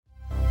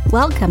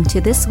Welcome to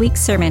this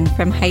week's sermon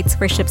from Heights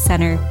Worship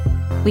Center.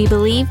 We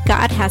believe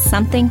God has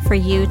something for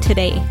you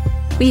today.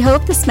 We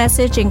hope this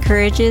message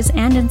encourages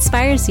and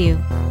inspires you.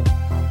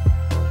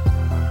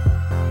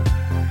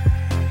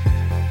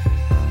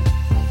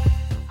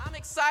 I'm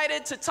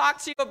excited to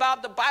talk to you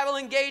about the Bible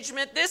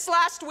engagement. This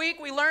last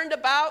week we learned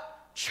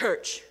about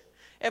church.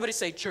 Everybody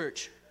say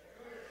church.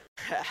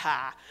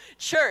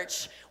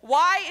 Church.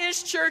 Why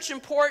is church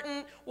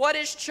important? What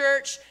is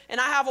church? And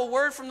I have a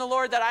word from the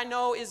Lord that I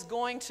know is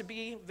going to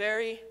be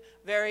very,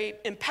 very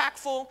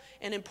impactful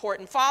and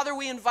important. Father,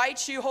 we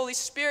invite you, Holy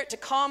Spirit, to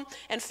come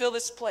and fill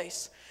this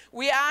place.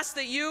 We ask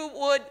that you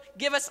would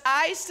give us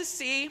eyes to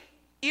see,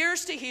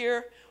 ears to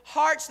hear,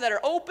 hearts that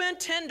are open,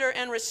 tender,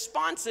 and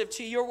responsive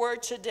to your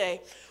word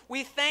today.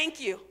 We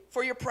thank you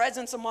for your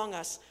presence among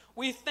us.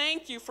 We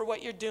thank you for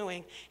what you're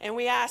doing. And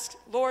we ask,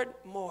 Lord,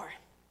 more.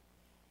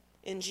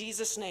 In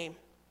Jesus' name,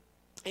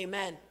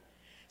 amen.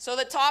 So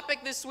the topic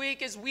this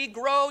week is we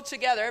grow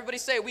together. Everybody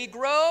say, we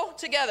grow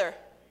together.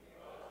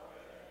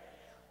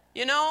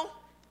 You know,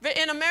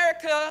 in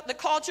America, the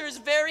culture is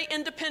very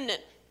independent.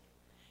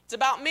 It's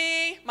about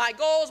me, my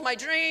goals, my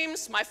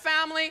dreams, my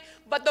family.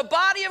 But the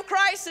body of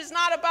Christ is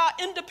not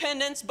about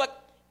independence,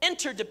 but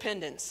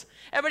interdependence.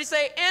 Everybody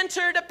say,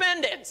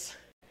 interdependence.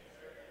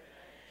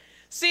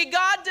 See,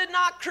 God did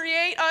not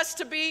create us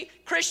to be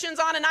Christians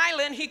on an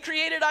island. He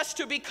created us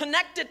to be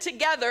connected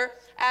together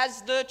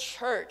as the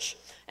church.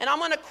 And I'm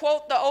going to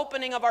quote the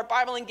opening of our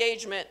Bible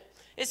engagement.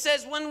 It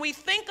says, when we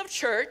think of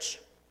church,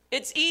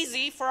 it's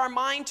easy for our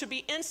mind to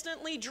be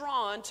instantly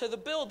drawn to the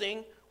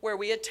building where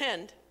we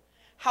attend.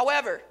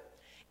 However,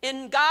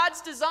 in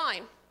God's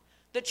design,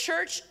 the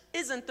church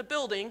isn't the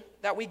building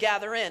that we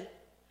gather in.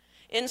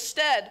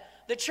 Instead,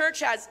 the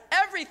church has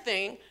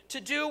everything to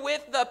do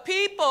with the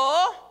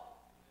people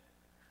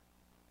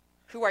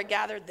who are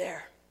gathered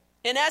there.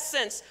 In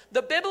essence,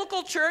 the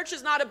biblical church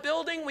is not a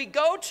building we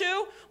go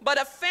to, but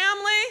a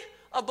family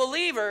of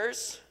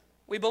believers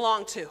we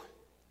belong to.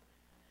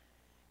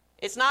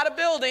 It's not a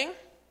building,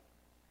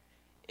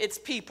 it's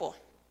people.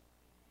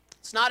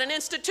 It's not an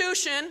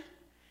institution,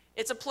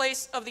 it's a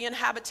place of the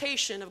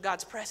inhabitation of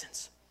God's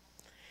presence.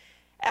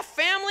 A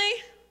family,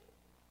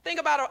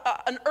 think about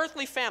an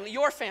earthly family,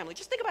 your family.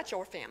 Just think about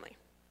your family.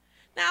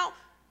 Now,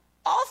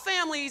 all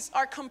families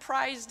are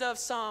comprised of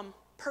some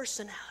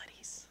personalities.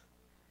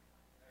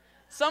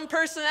 Some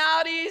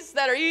personalities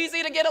that are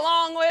easy to get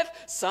along with.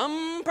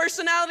 Some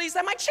personalities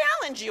that might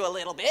challenge you a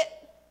little bit.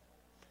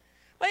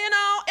 But you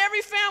know,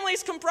 every family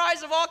is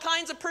comprised of all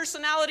kinds of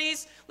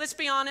personalities. Let's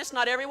be honest,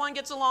 not everyone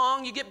gets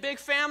along. You get big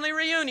family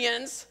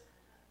reunions.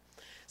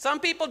 Some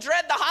people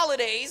dread the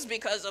holidays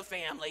because of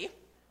family.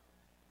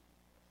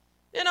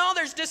 You know,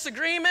 there's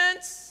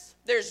disagreements.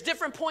 There's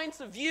different points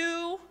of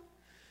view.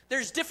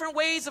 There's different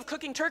ways of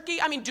cooking turkey.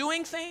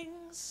 Doing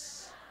things.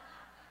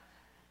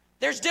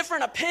 There's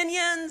different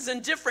opinions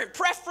and different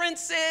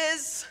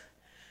preferences.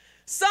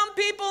 Some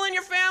people in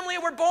your family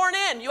were born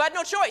in. You had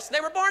no choice. They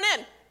were born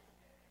in.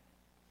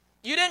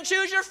 You didn't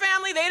choose your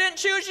family. They didn't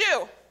choose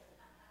you.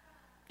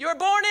 You were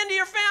born into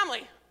your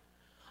family.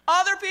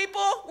 Other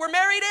people were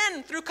married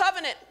in through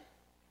covenant.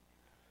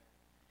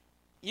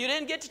 You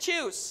didn't get to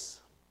choose.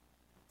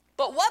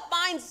 But what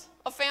binds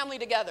a family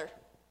together?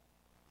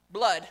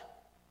 Blood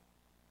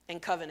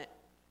and covenant.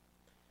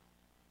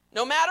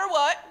 No matter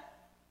what,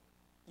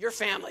 your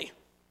family.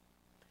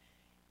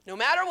 No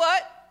matter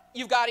what,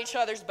 you've got each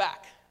other's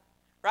back,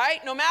 right?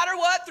 No matter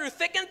what, through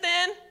thick and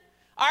thin,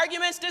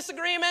 arguments,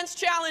 disagreements,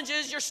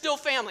 challenges, you're still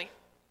family.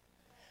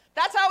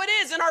 That's how it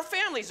is in our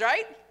families,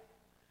 right?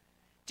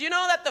 Do you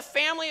know that the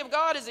family of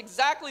God is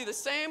exactly the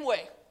same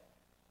way?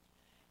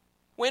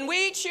 When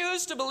we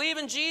choose to believe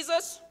in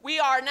Jesus, we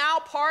are now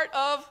part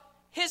of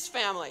his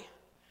family.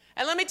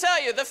 And let me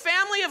tell you, the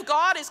family of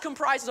God is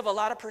comprised of a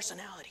lot of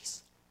personalities.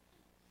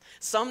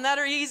 Some that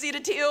are easy to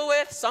deal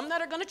with, some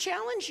that are going to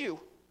challenge you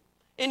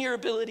in your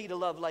ability to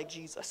love like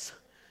Jesus.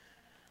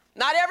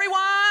 Not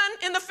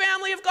everyone in the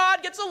family of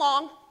God gets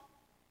along.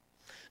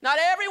 Not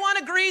everyone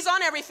agrees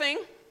on everything.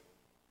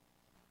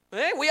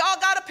 We all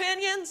got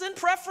opinions and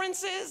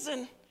preferences,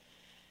 and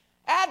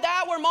add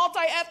that we're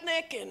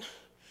multi-ethnic and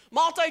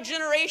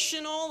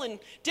multi-generational and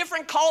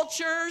different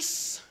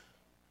cultures,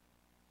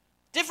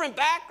 different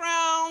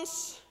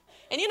backgrounds.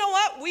 And you know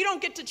what? We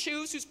don't get to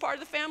choose who's part of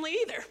the family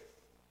either.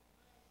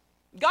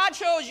 God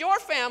chose your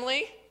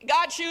family.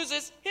 God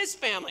chooses his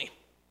family.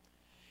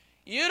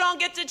 You don't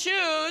get to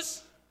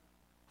choose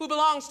who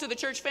belongs to the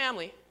church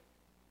family.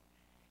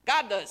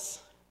 God does.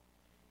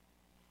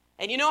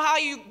 And you know how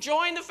you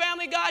join the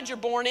family of God? You're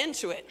born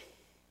into it.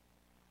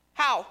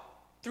 How?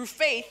 Through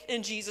faith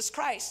in Jesus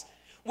Christ.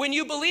 When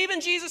you believe in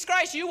Jesus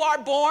Christ, you are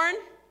born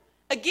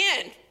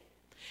again.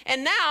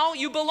 And now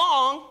you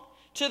belong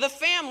to the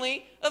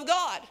family of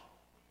God.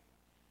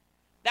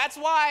 That's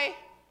why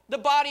the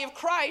body of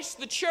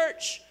Christ, the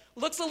church,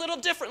 looks a little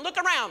different. Look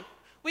around.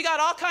 We got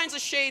all kinds of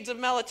shades of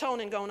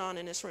melatonin going on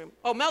in this room.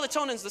 Oh,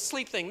 melatonin's the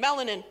sleep thing.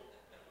 Melanin.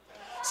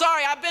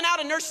 Sorry, I've been out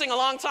of nursing a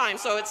long time,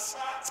 so it's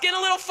getting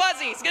a little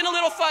fuzzy. It's getting a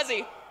little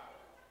fuzzy.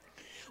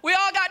 We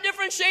all got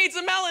different shades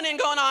of melanin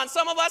going on.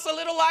 Some of us a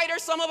little lighter,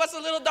 some of us a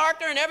little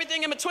darker, and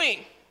everything in between.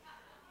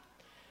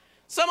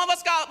 Some of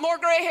us got more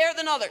gray hair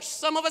than others.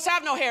 Some of us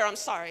have no hair, I'm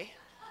sorry.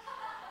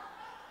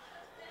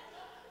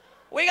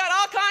 We got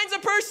all kinds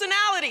of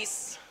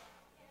personalities.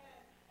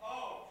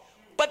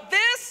 But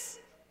this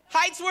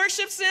Heights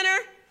Worship Center,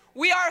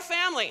 we are a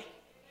family.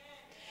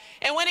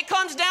 And when it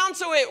comes down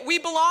to it, we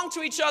belong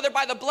to each other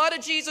by the blood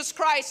of Jesus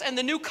Christ and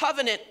the new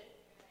covenant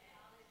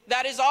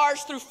that is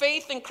ours through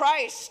faith in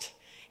Christ.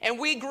 And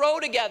we grow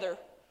together.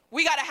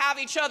 We got to have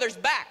each other's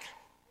back.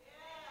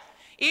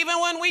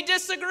 Even when we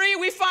disagree,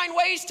 we find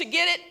ways to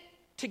get it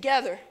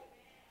together.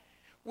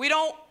 We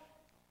don't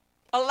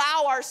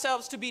allow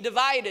ourselves to be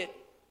divided,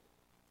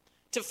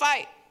 to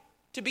fight,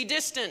 to be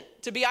distant,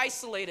 to be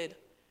isolated.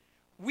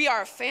 We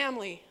are a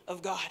family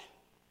of God.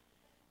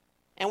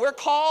 And we're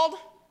called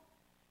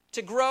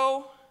to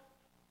grow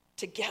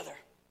together.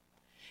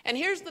 And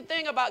here's the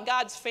thing about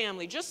God's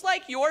family. Just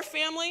like your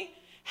family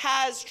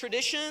has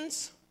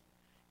traditions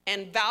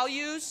and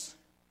values,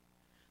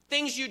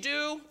 things you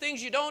do,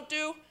 things you don't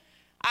do.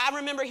 I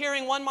remember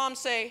hearing one mom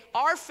say,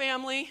 our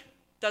family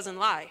doesn't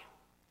lie.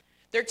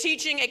 They're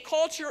teaching a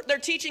culture, they're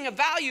teaching a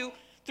value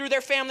through their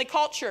family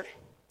culture,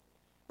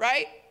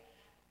 right?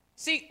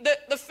 See,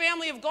 the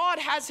family of God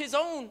has his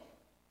own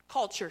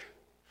culture.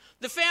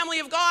 The family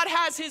of God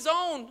has his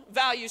own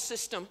value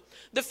system.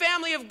 The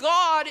family of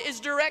God is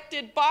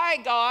directed by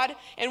God,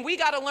 and we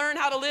got to learn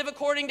how to live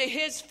according to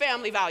his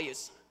family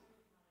values.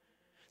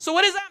 So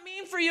what does that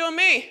mean for you and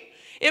me?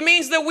 It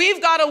means that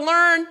we've got to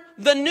learn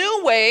the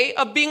new way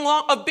of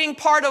being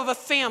part of a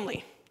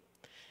family.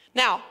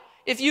 Now,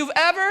 if you've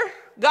ever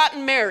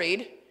gotten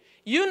married,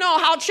 you know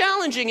how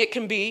challenging it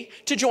can be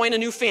to join a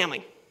new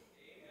family.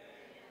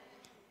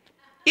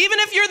 Even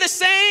if you're the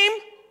same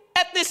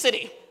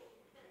ethnicity.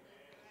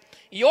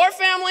 Your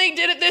family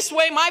did it this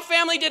way, my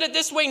family did it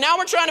this way. Now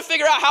we're trying to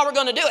figure out how we're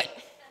going to do it.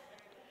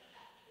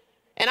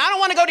 And I don't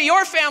want to go to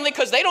your family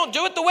because they don't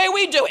do it the way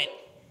we do it.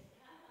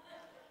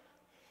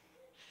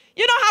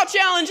 You know how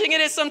challenging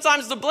it is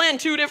sometimes to blend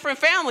two different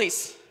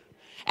families.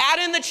 Add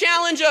in the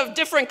challenge of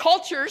different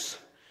cultures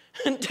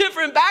and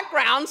different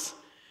backgrounds.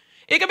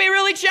 It can be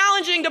really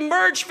challenging to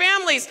merge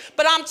families,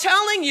 but I'm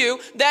telling you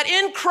that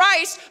in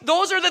Christ,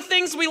 those are the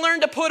things we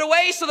learn to put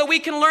away so that we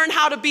can learn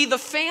how to be the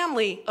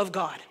family of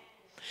God.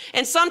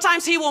 And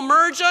sometimes he will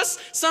merge us.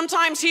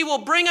 Sometimes he will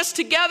bring us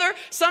together.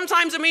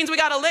 Sometimes it means we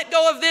got to let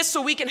go of this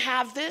so we can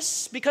have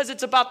this because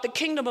it's about the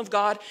kingdom of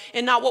God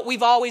and not what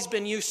we've always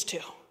been used to.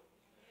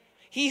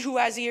 He who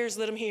has ears,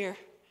 let him hear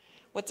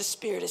what the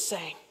Spirit is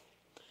saying.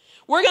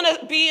 We're going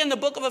to be in the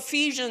book of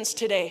Ephesians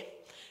today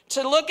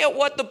to look at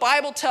what the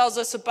Bible tells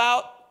us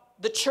about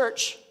the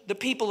church, the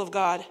people of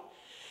God.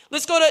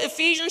 Let's go to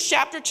Ephesians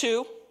chapter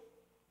 2,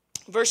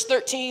 verse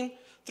 13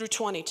 through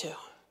 22.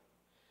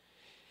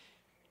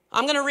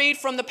 I'm going to read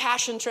from the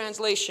Passion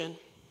Translation.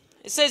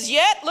 It says,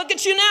 "Yet, look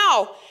at you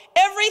now.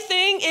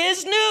 Everything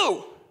is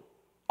new.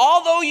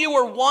 Although you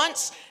were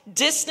once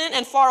distant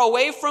and far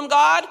away from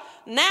God,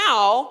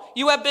 now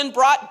you have been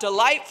brought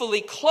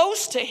delightfully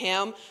close to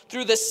him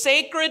through the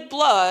sacred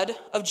blood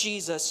of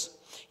Jesus.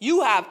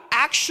 You have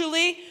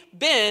actually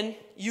been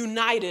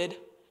united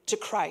to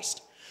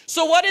Christ."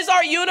 So what is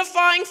our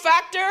unifying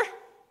factor?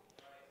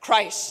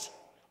 Christ.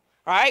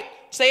 All right,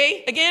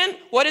 say again,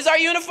 what is our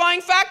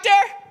unifying factor?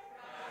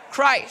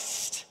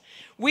 Christ.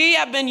 We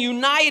have been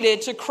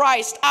united to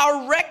Christ.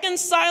 Our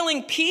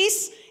reconciling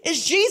peace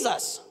is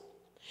Jesus.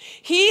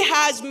 He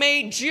has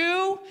made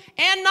Jew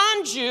and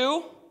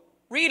non-Jew,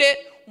 read it,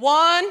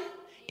 one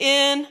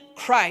in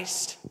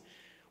Christ.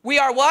 We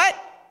are what?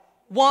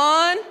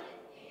 One.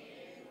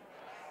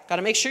 Got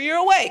to make sure you're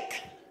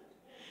awake.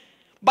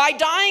 By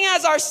dying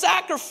as our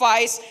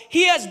sacrifice,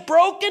 he has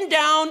broken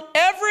down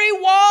every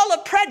wall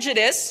of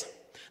prejudice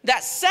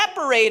that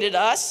separated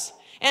us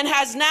and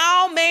has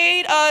now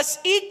made us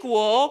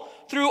equal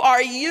through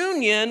our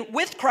union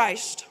with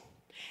Christ.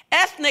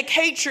 Ethnic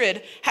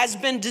hatred has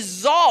been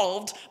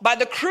dissolved by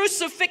the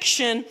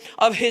crucifixion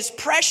of his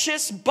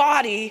precious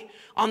body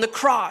on the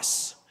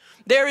cross.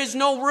 There is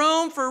no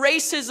room for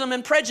racism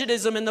and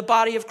prejudice in the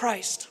body of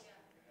Christ.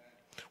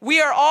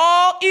 We are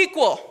all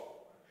equal,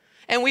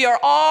 and we are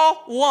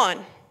all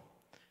one.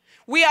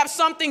 We have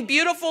something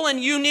beautiful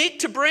and unique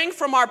to bring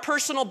from our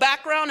personal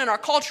background and our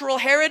cultural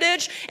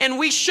heritage, and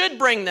we should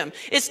bring them.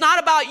 It's not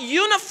about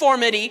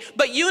uniformity,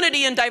 but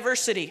unity and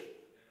diversity.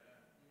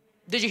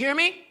 Did you hear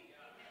me?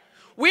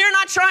 We are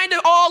not trying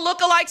to all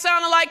look alike,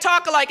 sound alike,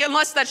 talk alike,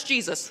 unless that's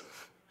Jesus.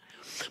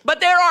 But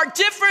there are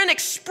different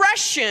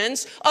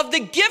expressions of the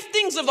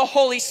giftings of the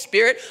Holy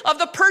Spirit, of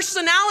the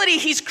personality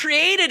he's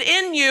created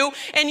in you,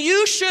 and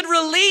you should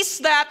release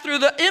that through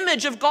the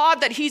image of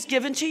God that he's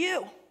given to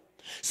you.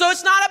 So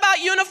it's not about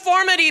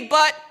uniformity,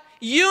 but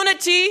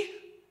unity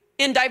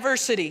in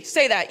diversity.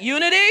 Say that,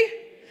 unity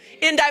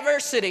in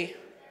diversity.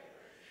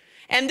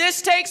 And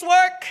this takes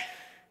work.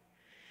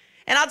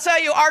 And I'll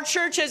tell you, our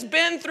church has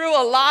been through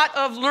a lot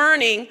of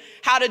learning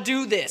how to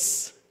do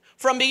this.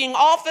 From being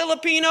all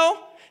Filipino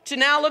to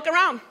now look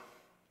around.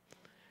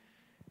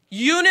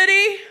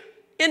 Unity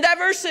in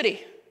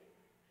diversity.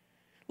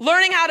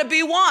 Learning how to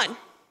be one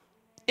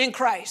in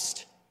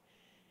Christ.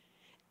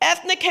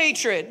 Ethnic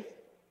hatred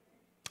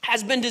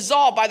has been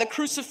dissolved by the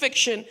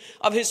crucifixion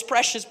of his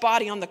precious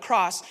body on the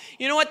cross.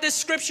 You know what this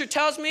scripture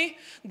tells me?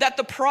 That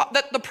the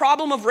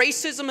problem of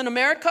racism in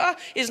America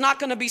is not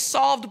going to be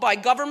solved by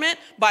government,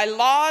 by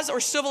laws, or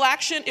civil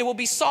action. It will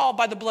be solved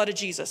by the blood of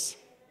Jesus.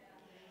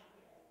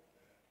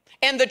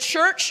 And the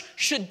church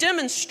should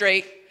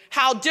demonstrate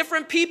how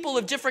different people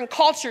of different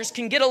cultures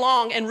can get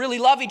along and really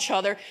love each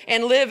other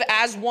and live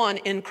as one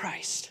in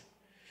Christ.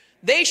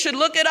 They should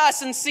look at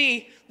us and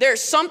see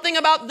there's something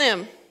about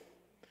them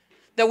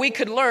that we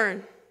could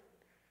learn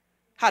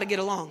how to get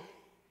along.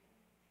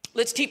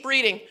 Let's keep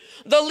reading.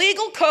 The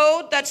legal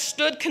code that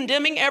stood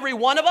condemning every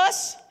one of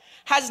us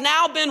has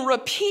now been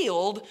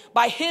repealed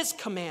by his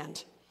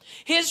command.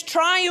 His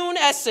triune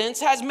essence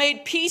has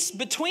made peace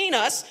between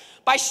us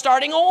by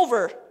starting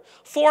over,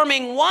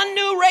 forming one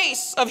new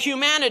race of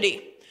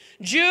humanity.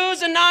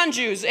 Jews and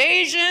non-Jews,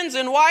 Asians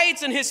and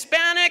whites and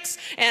Hispanics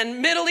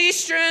and Middle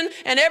Eastern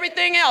and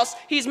everything else.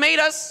 He's made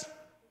us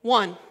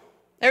one.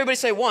 Everybody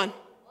say one.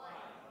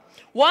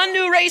 One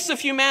new race of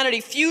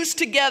humanity fused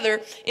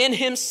together in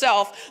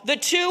himself. The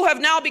two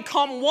have now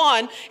become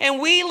one,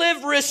 and we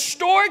live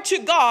restored to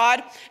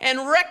God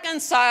and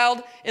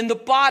reconciled in the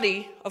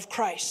body of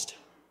Christ.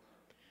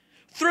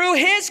 Through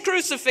his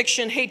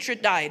crucifixion,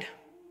 hatred died.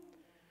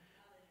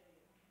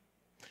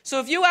 So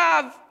if you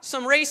have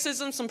some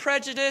racism, some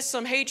prejudice,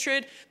 some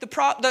hatred,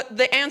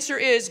 the answer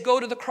is go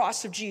to the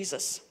cross of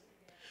Jesus.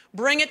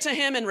 Bring it to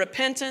him in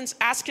repentance.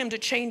 Ask him to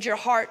change your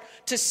heart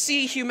to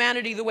see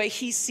humanity the way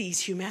he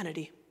sees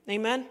humanity.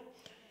 Amen?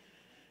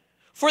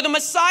 For the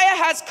Messiah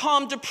has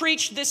come to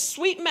preach this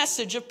sweet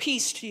message of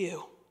peace to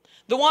you,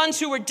 the ones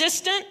who were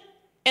distant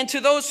and to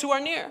those who are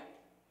near.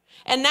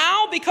 And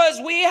now, because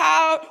we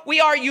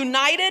are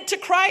united to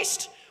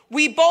Christ,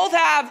 we both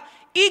have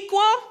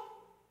equal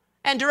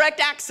and direct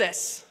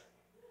access.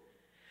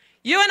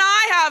 You and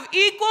I have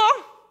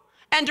equal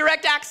and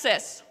direct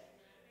access.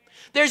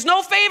 There's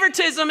no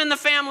favoritism in the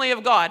family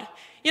of God.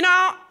 You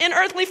know, in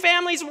earthly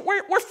families,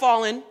 we're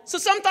fallen, so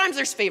sometimes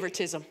there's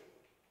favoritism.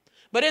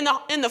 But in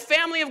the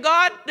family of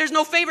God, there's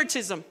no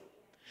favoritism.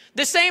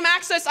 The same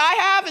access I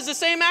have is the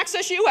same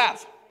access you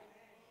have.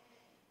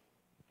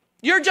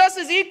 You're just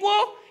as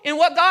equal in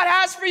what God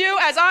has for you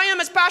as I am,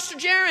 as Pastor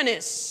Jaron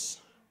is.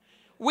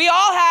 We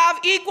all have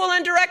equal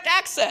and direct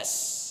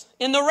access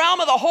in the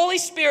realm of the Holy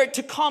Spirit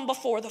to come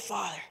before the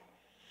Father.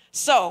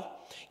 So,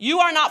 you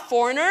are not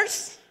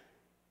foreigners.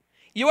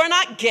 You are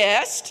not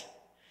guests,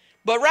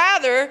 but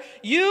rather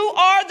you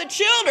are the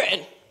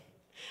children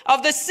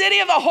of the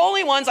city of the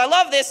holy ones. I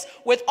love this,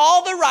 with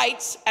all the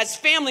rights as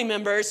family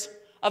members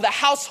of the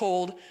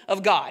household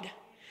of God.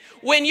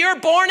 When you're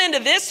born into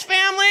this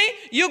family,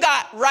 you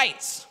got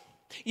rights.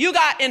 You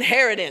got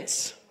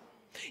inheritance.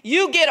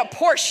 You get a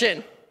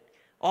portion.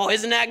 Oh,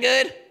 isn't that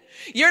good?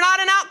 You're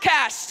not an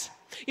outcast.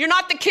 You're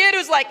not the kid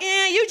who's like,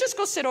 you just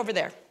go sit over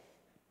there.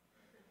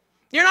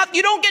 You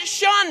don't get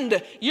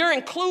shunned. You're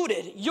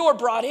included. You're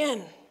brought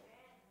in.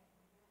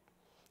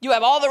 You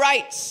have all the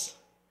rights,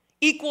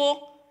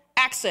 equal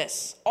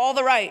access, all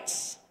the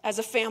rights as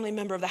a family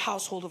member of the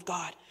household of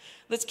God.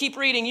 Let's keep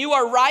reading. You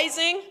are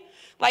rising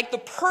like the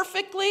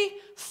perfectly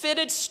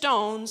fitted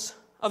stones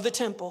of the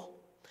temple,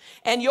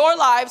 and your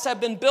lives have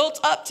been built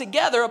up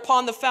together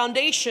upon the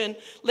foundation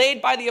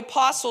laid by the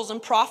apostles and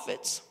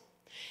prophets.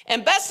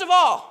 And best of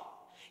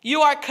all,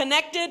 you are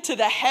connected to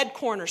the head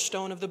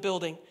cornerstone of the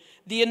building,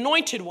 the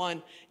anointed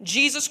one,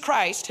 Jesus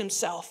Christ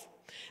himself.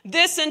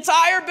 This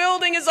entire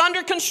building is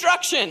under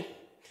construction.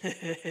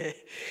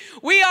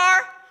 We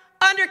are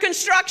under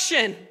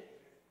construction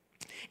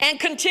and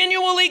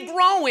continually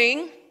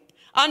growing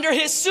under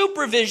his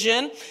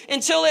supervision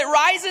until it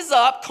rises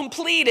up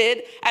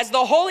completed as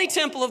the holy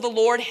temple of the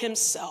Lord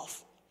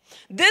himself.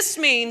 This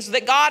means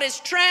that God is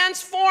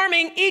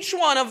transforming each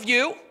one of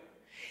you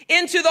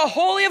into the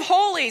Holy of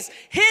Holies,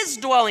 his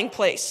dwelling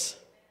place,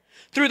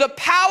 through the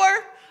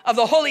power of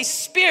the Holy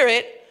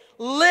Spirit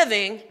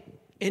living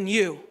in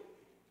you.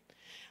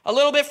 A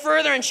little bit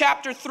further in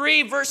chapter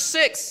 3, verse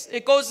 6,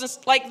 it goes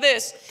like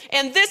this.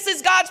 And this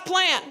is God's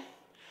plan.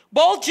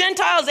 Both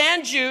Gentiles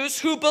and Jews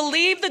who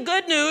believe the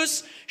good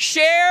news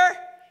share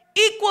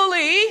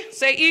equally,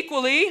 say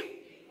equally,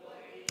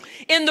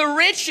 in the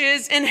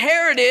riches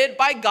inherited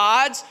by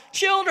God's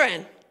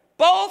children.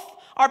 Both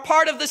are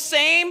part of the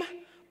same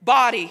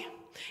body,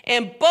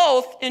 and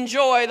both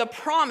enjoy the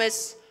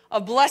promise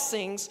of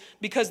blessings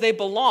because they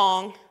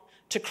belong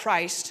to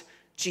Christ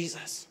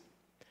Jesus.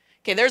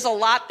 Okay, there's a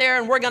lot there,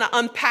 and we're going to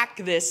unpack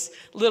this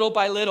little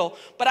by little.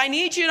 But I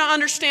need you to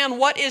understand,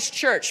 what is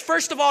church?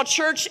 First of all,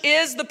 church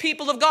is the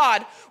people of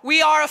God.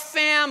 We are a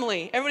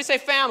family. Everybody say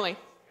family.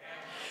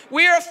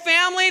 We are a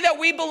family that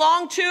we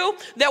belong to,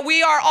 that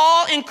we are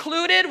all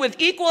included with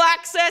equal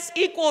access,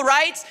 equal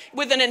rights,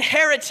 with an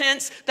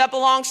inheritance that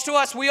belongs to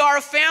us. We are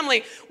a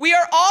family. We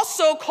are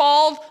also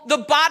called the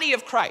body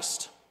of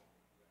Christ.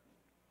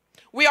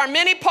 We are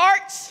many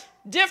parts,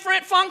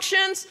 different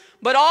functions,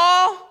 but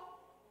all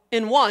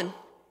in one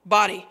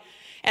body.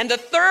 And the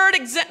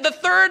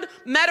third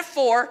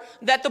metaphor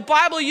that the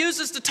Bible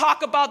uses to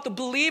talk about the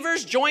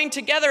believers joined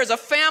together as a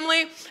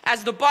family,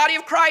 as the body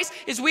of Christ,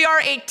 is we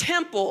are a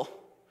temple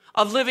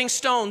of living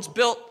stones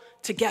built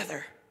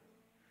together.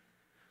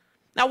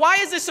 Now, why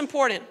is this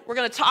important? We're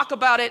going to talk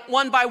about it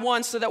one by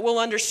one so that we'll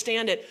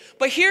understand it.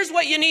 But here's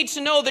what you need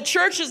to know. The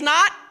church is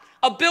not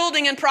a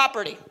building and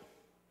property.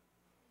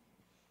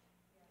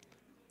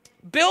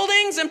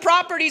 Buildings and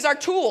properties are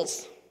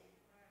tools.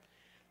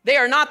 They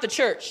are not the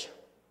church.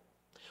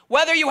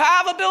 Whether you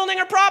have a building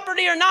or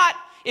property or not,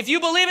 if you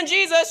believe in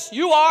Jesus,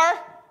 you are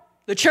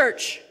the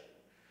church.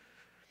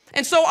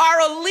 And so our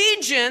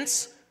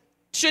allegiance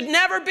should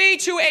never be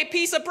to a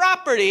piece of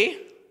property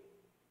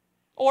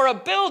or a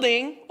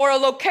building or a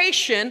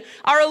location.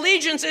 Our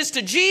allegiance is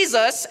to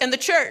Jesus and the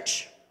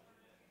church.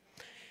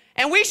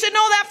 And we should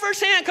know that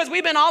firsthand because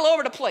we've been all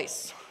over the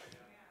place.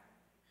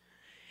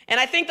 And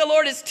I think the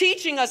Lord is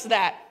teaching us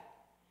that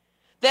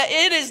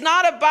it is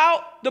not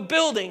about the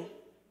building.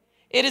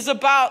 It is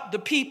about the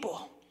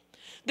people.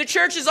 The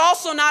church is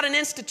also not an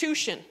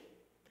institution,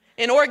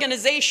 an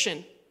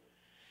organization.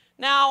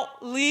 Now,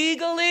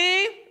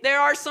 legally, there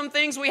are some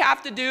things we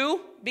have to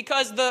do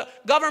because the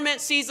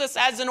government sees us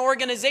as an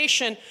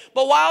organization.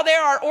 But while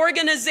there are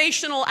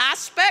organizational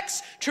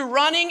aspects to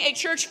running a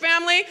church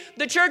family,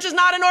 the church is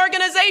not an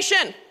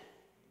organization.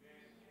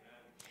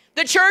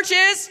 The church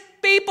is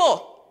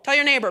people. Tell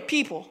your neighbor,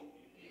 people.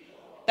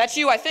 That's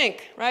you, I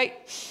think, right?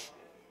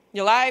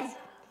 You live?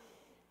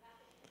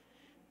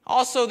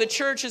 Also, the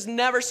church is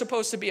never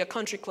supposed to be a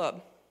country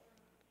club.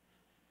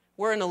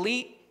 We're an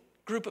elite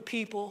group of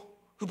people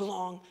who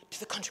belong to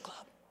the country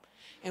club.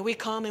 And we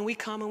come and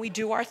we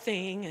do our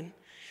thing and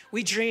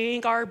we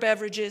drink our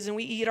beverages and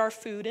we eat our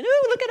food. And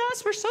ooh, look at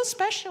us, we're so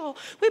special.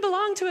 We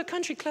belong to a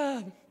country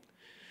club.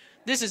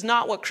 This is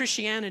not what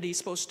Christianity is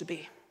supposed to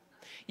be.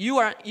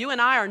 You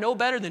and I are no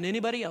better than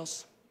anybody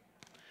else.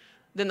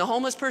 Than the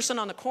homeless person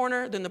on the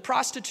corner, than the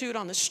prostitute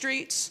on the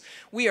streets.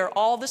 We are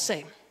all the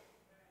same.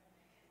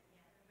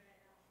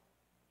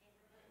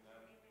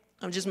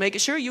 I'm just making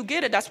sure you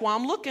get it. That's why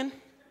I'm looking.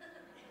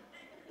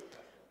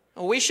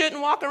 We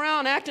shouldn't walk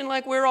around acting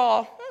like we're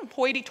all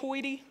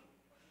hoity-toity.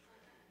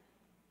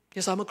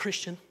 Yes, I'm a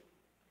Christian.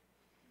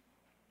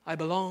 I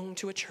belong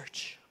to a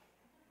church.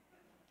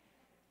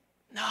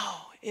 No,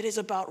 it is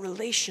about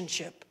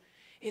relationship.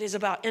 It is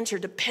about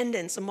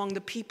interdependence among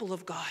the people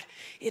of God.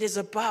 It is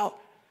about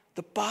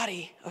the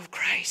body of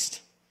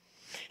Christ.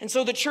 And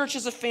so the church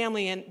is a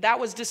family, and that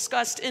was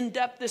discussed in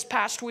depth this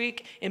past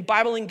week in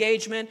Bible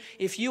engagement.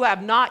 If you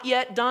have not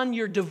yet done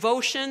your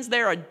devotions,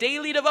 there are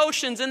daily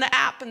devotions in the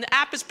app, and the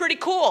app is pretty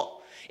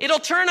cool. It'll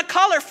turn a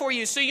color for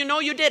you so you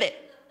know you did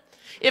it.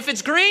 If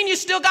it's green, you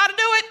still got to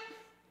do it.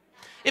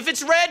 If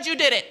it's red, you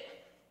did it.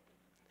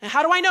 And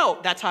how do I know?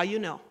 That's how you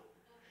know.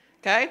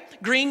 Okay?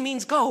 Green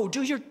means go.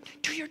 Do your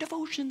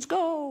devotions.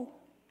 Go.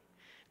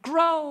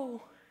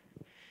 Grow.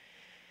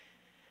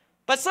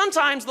 But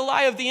sometimes the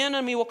lie of the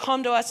enemy will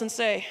come to us and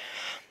say,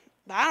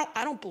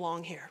 I don't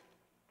belong here.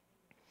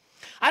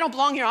 I don't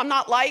belong here. I'm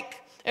not like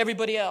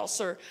everybody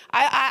else. Or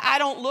I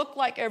don't look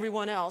like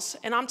everyone else.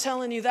 And I'm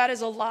telling you, that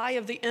is a lie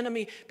of the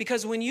enemy,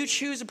 because when you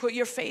choose to put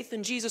your faith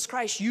in Jesus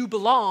Christ, you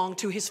belong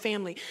to his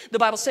family. The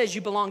Bible says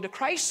you belong to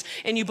Christ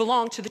and you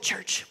belong to the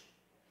church.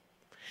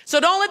 So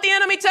don't let the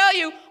enemy tell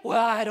you,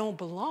 well, I don't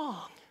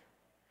belong.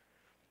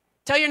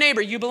 Tell your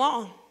neighbor, you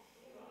belong.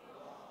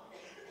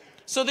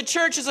 So the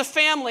church is a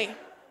family.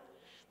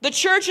 The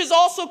church is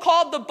also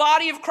called the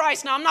body of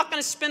Christ. Now, I'm not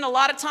going to spend a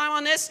lot of time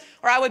on this,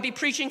 or I would be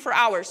preaching for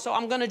hours. So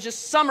I'm going to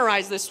just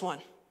summarize this one.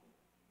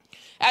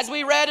 As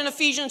we read in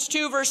Ephesians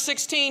 2, verse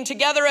 16,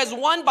 together as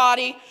one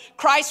body,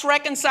 Christ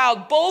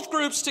reconciled both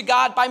groups to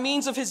God by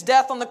means of his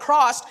death on the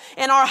cross,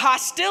 and our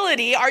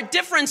hostility, our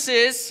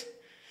differences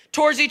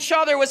towards each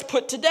other was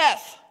put to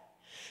death.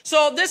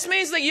 So this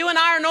means that you and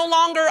I are no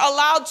longer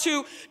allowed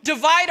to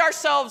divide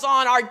ourselves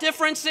on our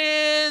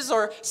differences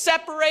or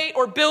separate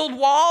or build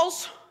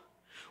walls.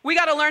 We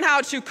got to learn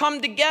how to come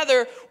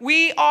together.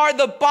 We are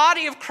the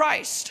body of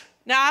Christ.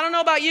 Now, I don't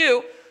know about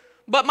you,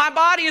 but my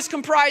body is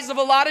comprised of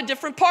a lot of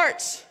different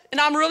parts.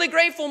 And I'm really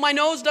grateful my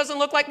nose doesn't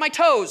look like my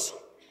toes.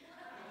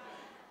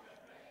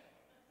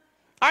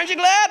 Aren't you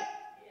glad?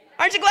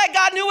 Aren't you glad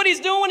God knew what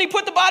he's doing when he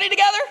put the body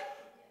together?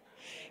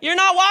 You're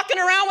not walking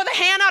around with a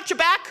hand out your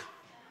back.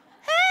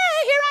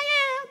 Hey, here I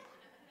am.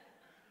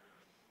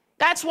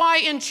 That's why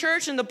in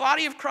church, in the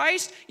body of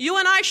Christ, you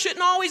and I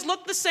shouldn't always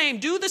look the same,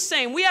 do the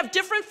same. We have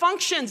different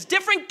functions,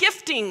 different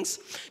giftings,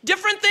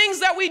 different things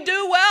that we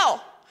do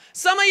well.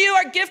 Some of you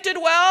are gifted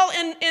well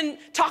in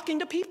talking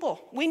to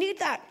people. We need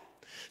that.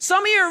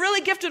 Some of you are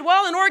really gifted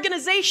well in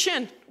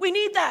organization. We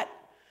need that.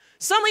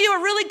 Some of you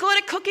are really good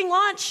at cooking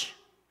lunch.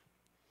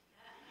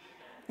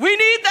 We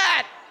need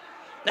that.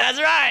 That's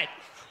right.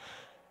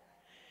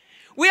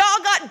 We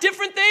all got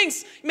different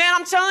things. Man,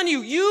 I'm telling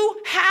you,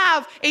 you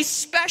have a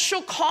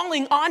special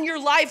calling on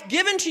your life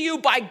given to you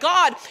by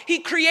God. He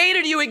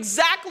created you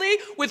exactly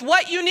with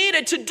what you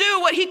needed to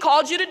do what he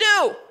called you to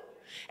do.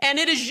 And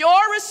it is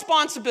your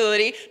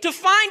responsibility to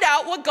find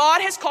out what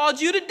God has called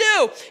you to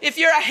do. If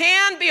you're a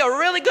hand, be a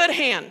really good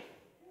hand.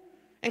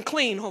 And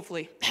clean,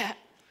 hopefully.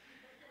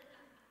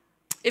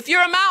 If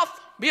you're a mouth,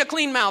 be a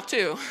clean mouth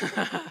too.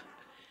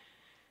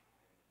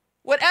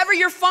 Whatever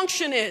your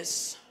function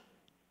is,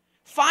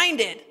 find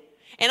it.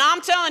 And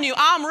I'm telling you,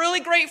 I'm really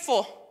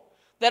grateful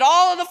that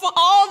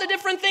all the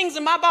different things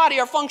in my body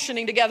are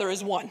functioning together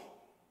as one.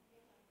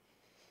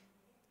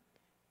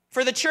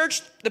 For the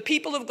church, the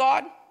people of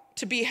God,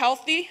 to be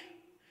healthy,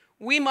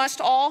 we must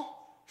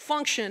all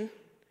function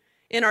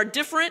in our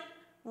different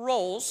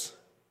roles,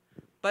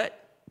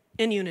 but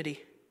in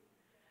unity.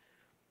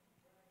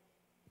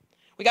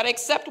 We got to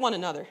accept one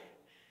another,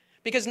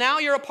 because now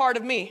you're a part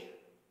of me.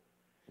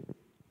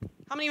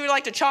 How many of you would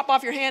like to chop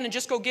off your hand and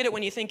just go get it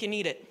when you think you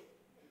need it?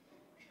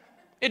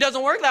 It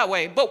doesn't work that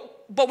way,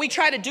 but we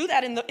try to do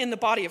that in the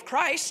body of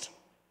Christ.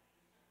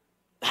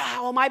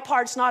 Well, my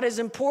part's not as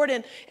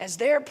important as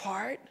their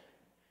part,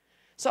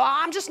 so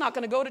I'm just not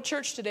going to go to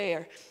church today,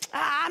 or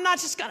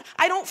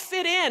I don't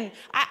fit in.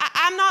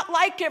 I'm not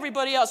like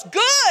everybody else.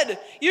 Good!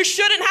 You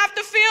shouldn't have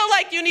to feel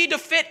like you need to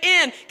fit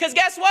in, because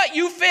guess what?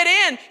 You fit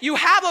in. You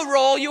have a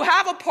role, you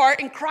have a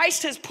part, and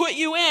Christ has put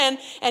you in,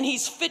 and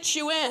he's fit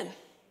you in.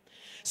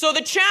 So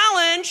the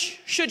challenge,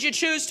 should you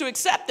choose to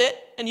accept it,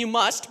 and you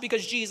must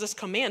because Jesus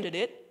commanded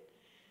it,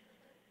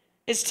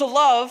 is to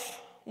love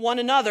one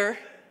another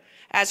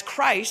as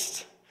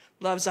Christ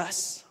loves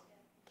us.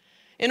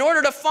 In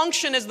order to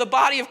function as the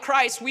body of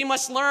Christ, we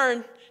must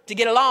learn to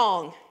get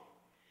along,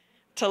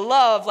 to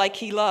love like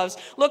he loves.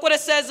 Look what it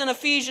says in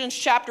Ephesians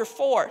chapter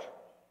 4,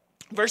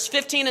 verse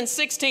 15 and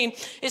 16.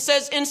 It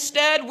says,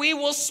 instead, we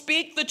will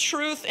speak the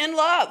truth in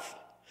love.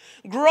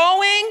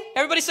 Growing,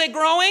 everybody say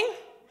growing.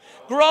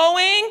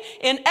 Growing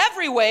in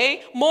every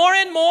way more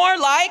and more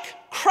like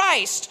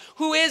Christ,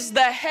 who is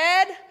the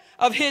head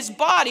of his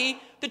body,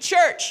 the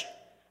church.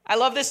 I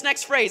love this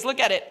next phrase. Look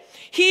at it.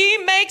 He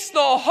makes the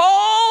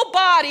whole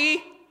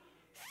body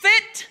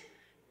fit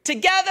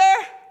together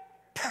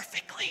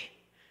perfectly.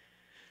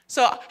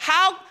 So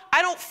how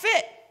I don't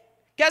fit.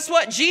 Guess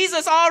what?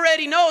 Jesus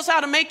already knows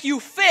how to make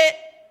you fit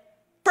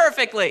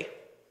perfectly.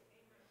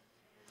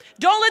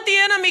 Don't let the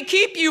enemy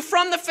keep you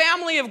from the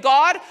family of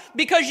God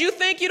because you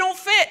think you don't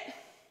fit.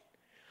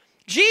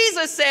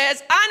 Jesus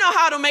says, I know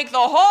how to make the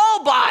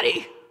whole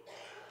body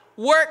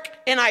work,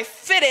 and I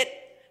fit it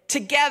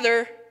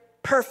together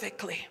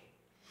perfectly.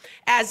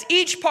 As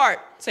each part,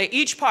 say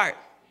each part.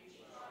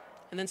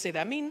 And then say,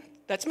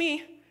 that's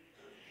me.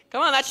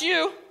 Come on, that's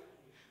you.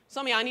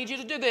 Some of you, I need you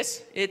to do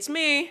this. It's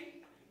me.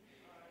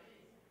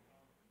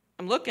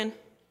 I'm looking.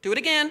 Do it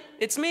again.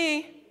 It's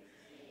me.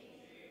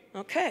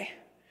 Okay.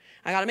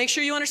 I got to make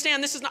sure you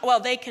understand this is not,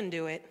 well, they can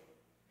do it.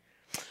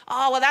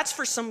 Oh, well, that's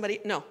for somebody.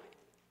 No.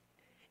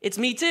 It's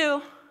me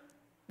too.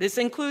 This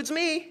includes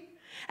me.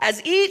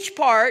 As each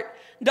part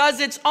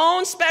does its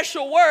own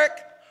special work,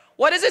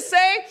 what does it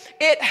say?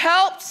 It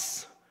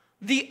helps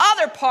the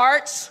other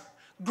parts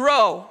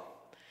grow.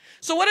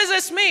 So what does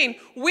this mean?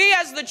 We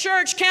as the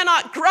church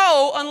cannot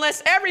grow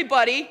unless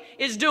everybody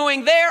is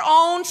doing their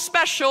own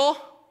special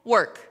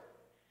work.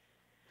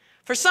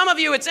 For some of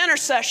you, it's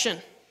intercession.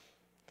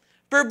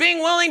 For being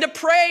willing to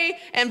pray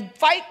and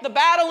fight the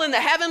battle in the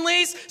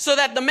heavenlies so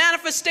that the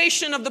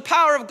manifestation of the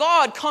power of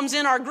God comes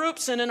in our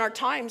groups and in our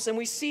times and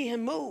we see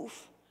him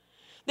move.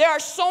 There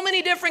are so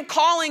many different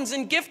callings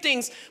and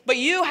giftings, but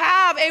you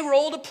have a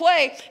role to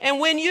play. And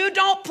when you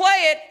don't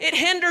play it, it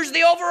hinders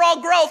the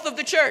overall growth of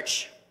the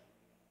church.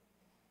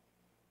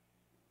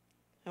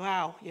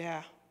 Wow,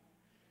 yeah.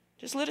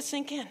 Just let it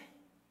sink in.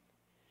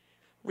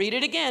 Read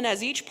it again.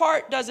 As each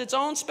part does its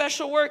own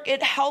special work,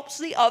 it helps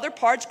the other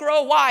parts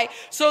grow. Why?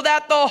 So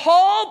that the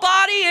whole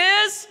body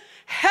is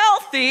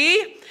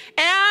healthy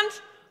and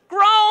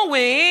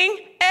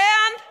growing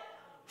and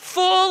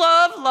full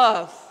of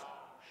love.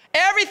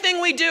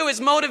 Everything we do is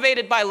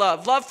motivated by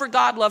love. Love for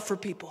God, love for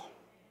people.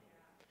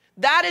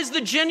 That is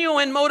the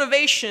genuine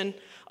motivation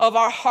of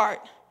our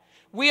heart.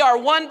 We are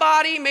one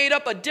body made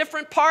up of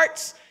different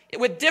parts,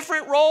 with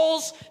different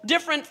roles,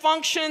 different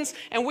functions,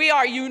 and we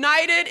are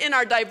united in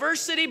our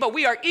diversity, but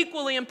we are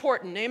equally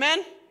important. Amen?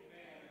 Amen.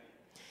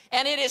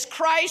 And it is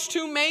Christ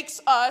who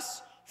makes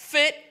us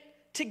fit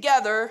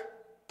together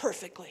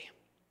perfectly.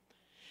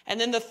 And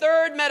then the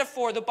third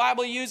metaphor the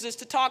Bible uses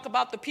to talk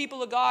about the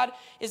people of God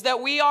is that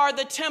we are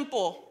the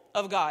temple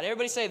of God.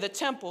 Everybody say the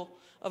temple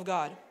of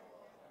God.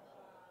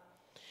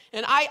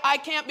 And I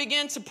can't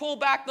begin to pull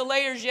back the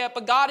layers yet,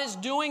 but God is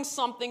doing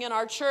something in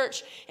our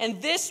church.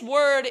 And this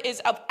word is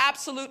of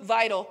absolute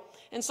vital.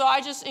 And so I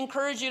just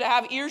encourage you to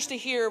have ears to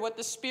hear what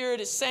the Spirit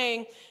is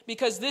saying,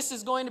 because this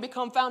is going to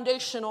become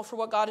foundational for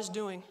what God is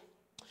doing.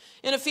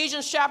 In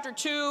Ephesians chapter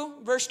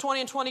 2, verse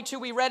 20 and 22,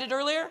 we read it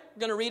earlier. I'm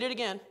going to read it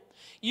again.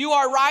 You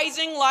are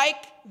rising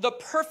like the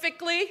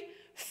perfectly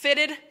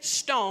fitted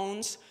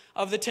stones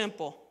of the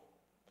temple.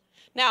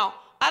 Now,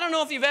 I don't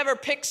know if you've ever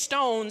picked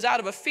stones out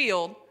of a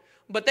field,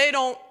 but they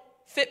don't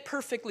fit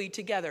perfectly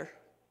together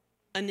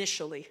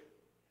initially.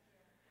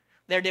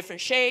 They're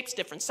different shapes,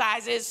 different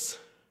sizes,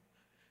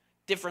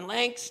 different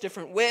lengths,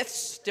 different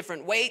widths,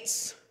 different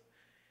weights.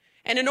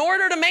 And in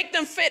order to make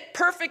them fit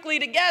perfectly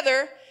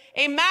together,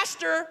 a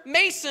master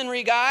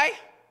masonry guy,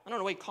 I don't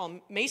know what you call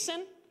him,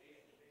 mason?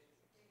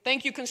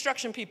 Thank you,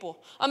 construction people.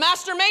 A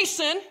master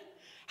mason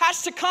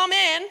has to come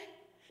in.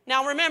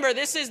 Now remember,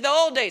 this is the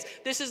old days.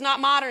 This is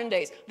not modern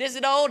days. This is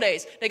the old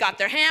days. They got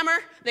their hammer,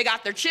 they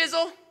got their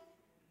chisel,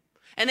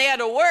 and they had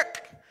to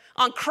work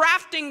on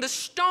crafting the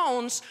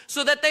stones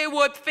so that they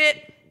would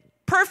fit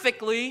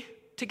perfectly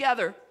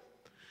together.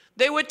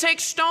 They would take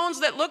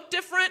stones that looked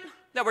different,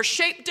 that were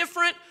shaped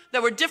different,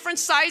 that were different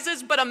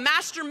sizes, but a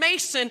master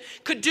mason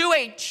could do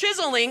a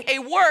chiseling, a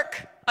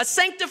work, a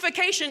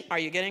sanctification. Are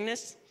you getting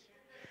this?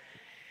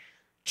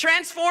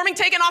 Transforming,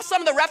 taking off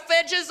some of the rough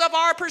edges of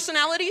our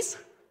personalities.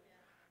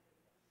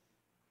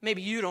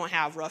 Maybe you don't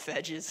have rough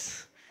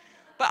edges,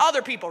 but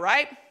other people,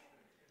 right?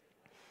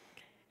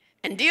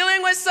 And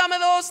dealing with some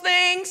of those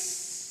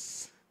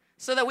things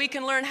so that we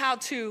can learn how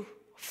to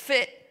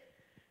fit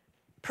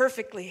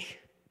perfectly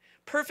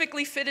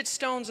fitted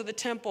stones of the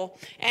temple.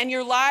 And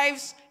your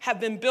lives have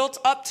been built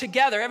up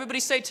together. Everybody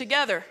say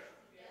together.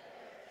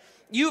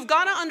 You've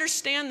got to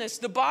understand this.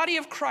 The body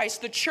of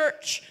Christ, the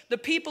church, the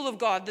people of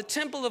God, the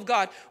temple of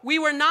God, we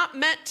were not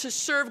meant to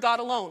serve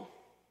God alone.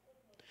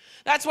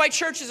 That's why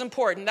church is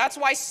important. That's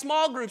why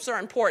small groups are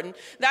important.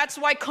 That's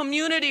why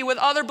community with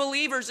other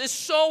believers is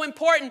so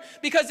important.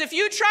 Because if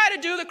you try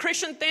to do the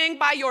Christian thing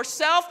by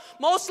yourself,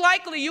 most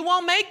likely you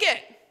won't make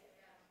it.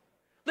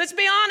 Let's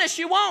be honest,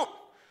 you won't.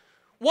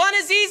 One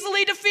is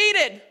easily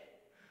defeated,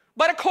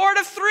 but a cord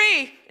of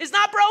three is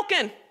not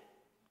broken.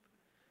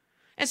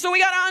 And so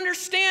we got to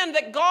understand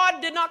that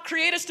God did not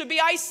create us to be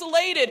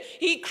isolated.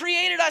 He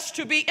created us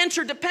to be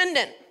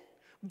interdependent,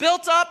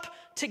 built up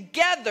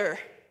together.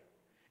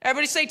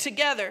 Everybody say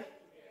together.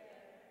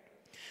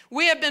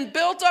 We have been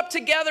built up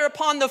together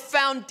upon the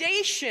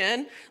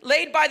foundation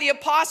laid by the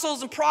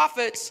apostles and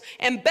prophets.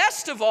 And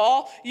best of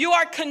all, you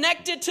are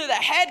connected to the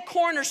head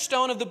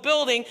cornerstone of the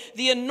building,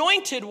 the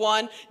anointed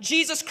one,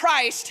 Jesus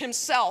Christ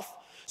himself.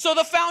 So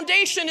the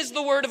foundation is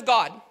the word of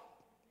God.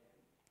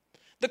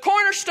 The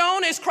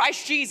cornerstone is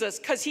Christ Jesus,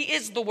 because he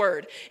is the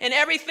word. And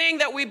everything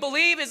that we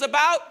believe is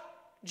about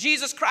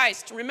Jesus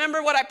Christ.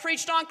 Remember what I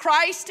preached on?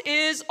 Christ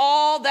is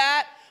all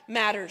that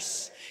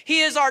matters.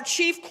 He is our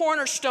chief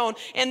cornerstone,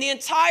 and the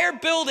entire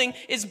building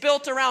is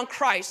built around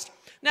Christ.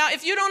 Now,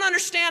 if you don't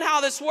understand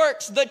how this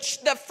works,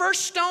 the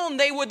first stone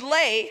they would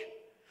lay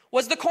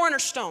was the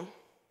cornerstone.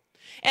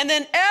 And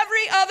then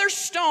every other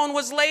stone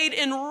was laid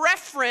in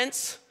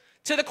reference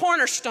to the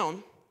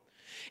cornerstone.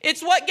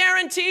 It's what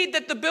guaranteed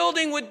that the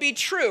building would be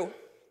true,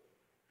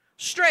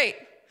 straight.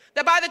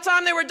 That by the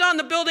time they were done,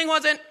 the building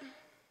wasn't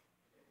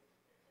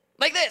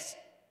like this,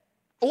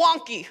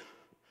 wonky.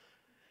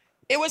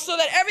 It was so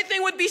that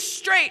everything would be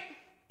straight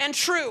and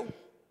true.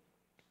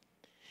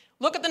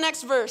 Look at the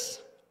next verse.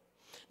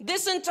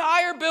 This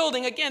entire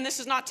building, again, this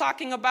is not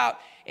talking about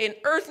an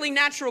earthly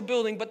natural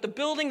building, but the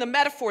building, the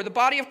metaphor, the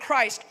body of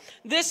Christ.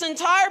 This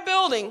entire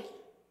building,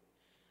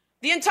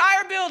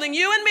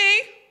 you and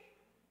me,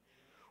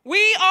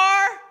 we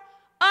are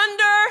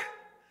under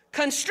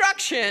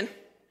construction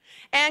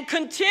and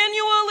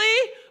continually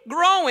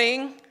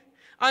growing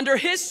under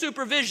his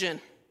supervision.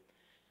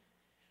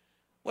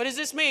 What does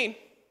this mean?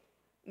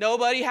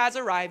 Nobody has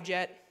arrived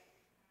yet.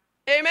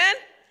 Amen?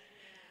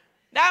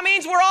 That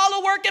means we're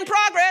all a work in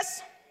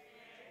progress.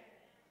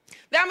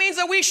 That means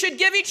that we should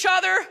give each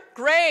other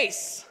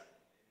grace.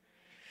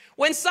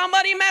 When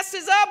somebody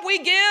messes up, we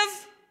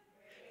give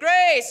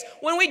grace.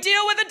 When we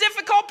deal with a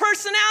difficult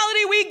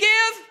personality, we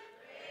give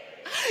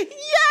grace.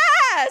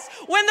 Yes!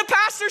 When the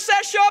pastor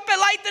says show up at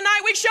Light the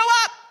Night, we show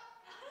up.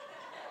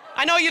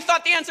 I know you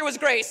thought the answer was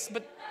grace,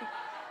 but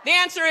the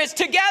answer is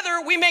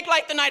together we make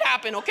Light the Night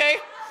happen, okay?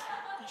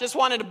 Just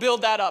wanted to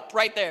build that up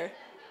right there.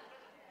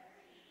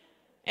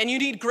 And you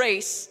need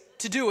grace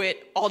to do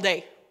it all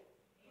day.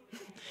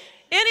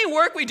 Any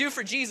work we do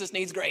for Jesus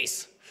needs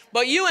grace.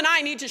 But you and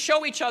I need to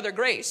show each other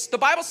grace. The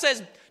Bible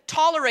says,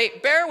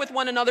 tolerate, bear with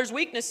one another's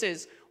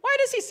weaknesses. Why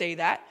does he say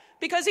that?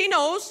 Because he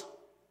knows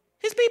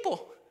his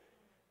people.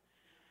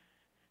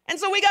 And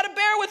so we got to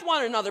bear with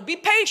one another, be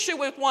patient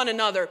with one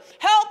another,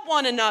 help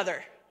one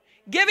another,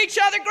 give each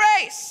other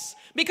grace.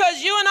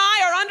 Because you and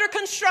I are under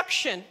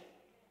construction.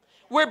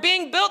 We're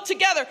being built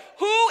together.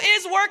 Who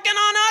is working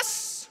on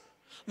us?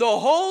 The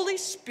Holy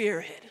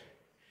Spirit.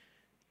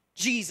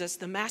 Jesus,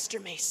 the master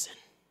mason.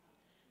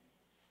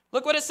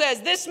 Look what it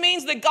says. This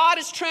means that God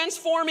is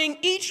transforming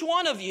each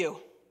one of you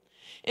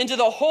into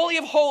the Holy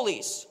of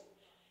Holies.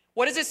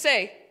 What does it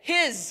say?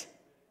 His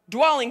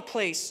dwelling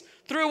place.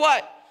 Through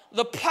what?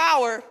 The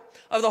power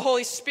of the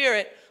Holy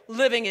Spirit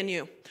living in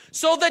you.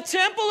 So the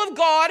temple of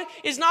God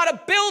is not a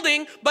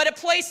building, but a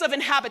place of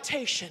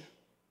inhabitation.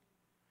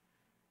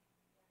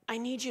 I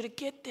need you to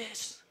get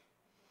this.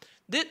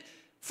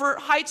 For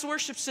Heights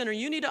Worship Center,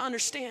 you need to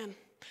understand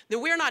that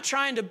we are not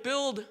trying to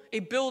build a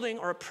building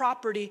or a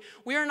property.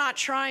 We are not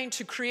trying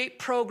to create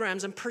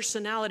programs and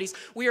personalities.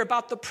 We are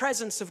about the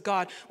presence of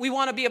God. We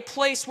want to be a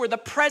place where the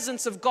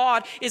presence of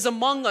God is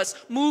among us,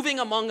 moving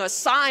among us,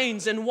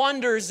 signs and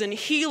wonders and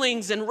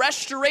healings and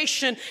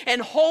restoration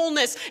and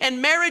wholeness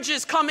and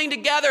marriages coming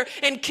together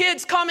and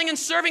kids coming and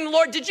serving the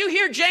Lord. Did you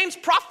hear James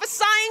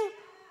prophesying?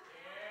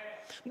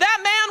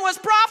 That man was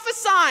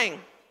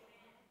prophesying.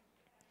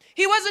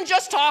 He wasn't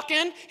just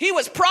talking, he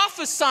was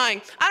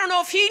prophesying. I don't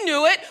know if he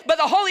knew it, but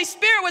the Holy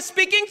Spirit was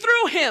speaking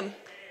through him.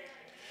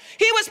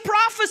 He was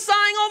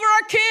prophesying over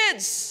our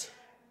kids.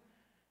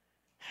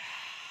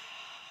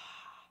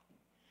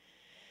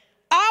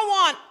 I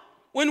want,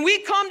 when we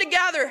come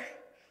together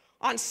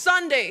on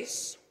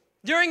Sundays,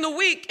 during the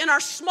week, in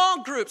our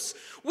small groups,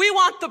 we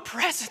want the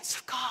presence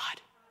of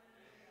God.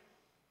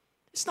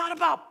 It's not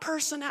about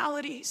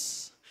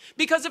personalities.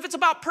 Because if it's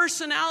about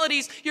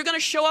personalities, you're going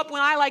to show up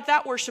when I like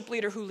that worship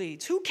leader who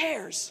leads. Who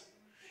cares?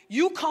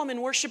 You come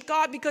and worship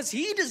God because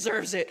he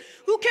deserves it.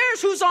 Who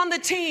cares who's on the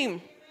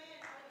team?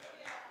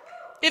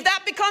 If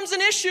that becomes an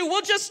issue,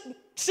 we'll just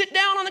sit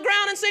down on the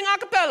ground and sing a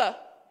cappella.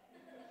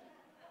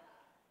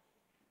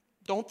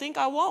 Don't think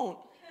I won't.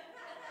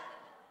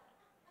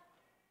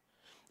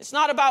 It's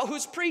not about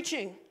who's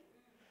preaching.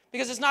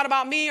 Because it's not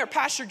about me or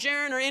Pastor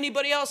Jaron or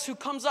anybody else who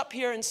comes up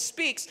here and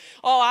speaks.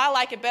 Oh, I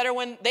like it better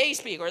when they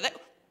speak or they...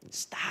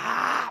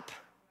 Stop.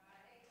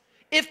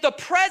 If the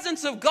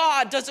presence of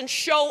God doesn't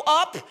show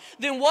up,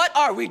 then what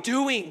are we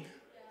doing?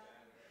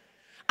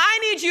 I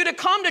need you to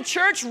come to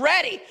church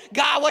ready.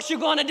 God, what you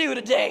going to do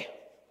today?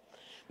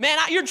 Man,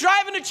 you're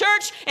driving to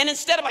church, and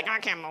instead of like, I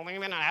can't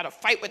believe it, I had a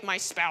fight with my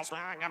spouse.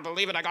 I can't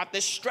believe it, I got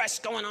this stress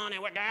going on,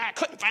 and I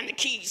couldn't find the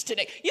keys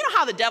today. You know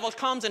how the devil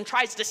comes and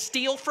tries to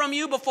steal from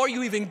you before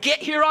you even get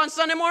here on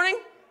Sunday morning?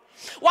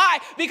 Why?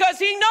 Because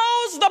he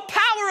knows the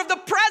power of the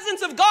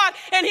presence of God,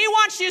 and he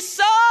wants you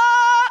so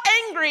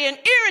angry and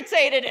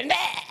irritated and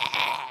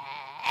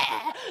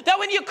that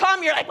when you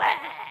come, you're like,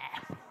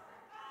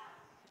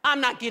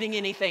 I'm not getting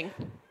anything.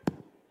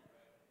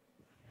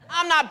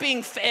 I'm not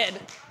being fed.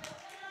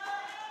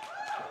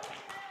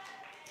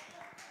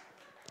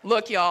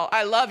 Look, y'all,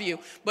 I love you,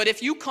 but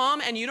if you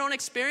come and you don't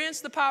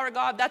experience the power of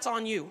God, that's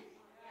on you.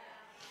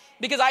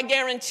 Because I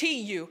guarantee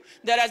you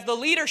that as the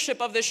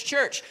leadership of this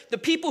church, the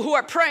people who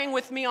are praying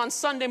with me on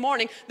Sunday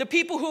morning, the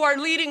people who are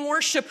leading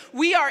worship,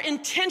 we are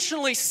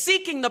intentionally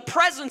seeking the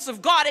presence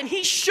of God, and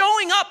he's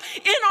showing up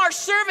in our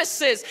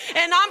services.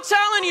 And I'm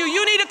telling you,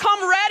 you need to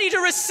come ready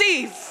to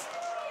receive.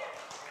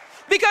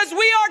 Because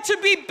we are to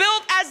be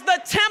built as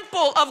the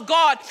temple of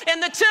God. And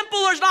the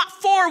temple is not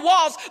four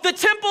walls. The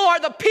temple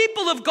are the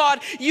people of God,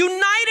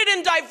 united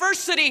in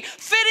diversity,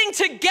 fitting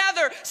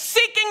together,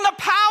 seeking the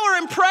power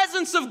and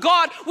presence of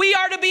God. We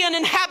are to be an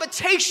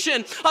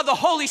inhabitation of the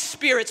Holy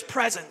Spirit's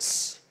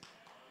presence.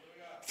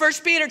 1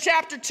 Peter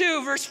chapter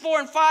 2, verse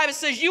 4 and 5, it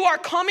says, you are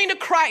coming to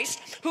Christ,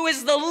 who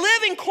is the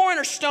living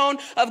cornerstone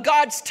of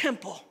God's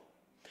temple.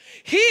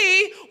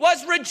 He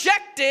was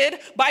rejected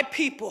by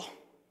people,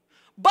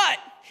 but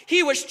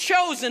he was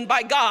chosen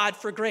by God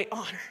for great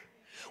honor.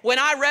 When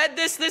I read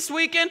this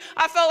weekend,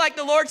 I felt like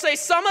the Lord say,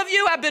 some of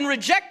you have been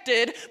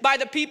rejected by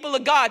the people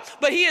of God,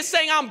 but he is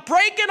saying, I'm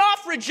breaking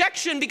off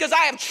rejection because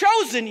I have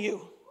chosen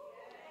you.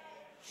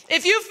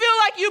 If you feel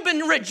like you've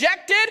been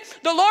rejected,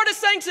 the Lord is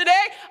saying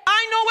today,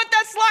 I know what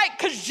that's like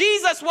because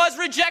Jesus was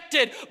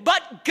rejected,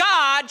 but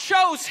God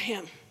chose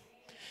him.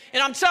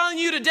 And I'm telling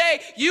you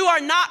today, you are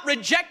not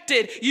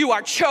rejected, you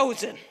are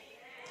chosen.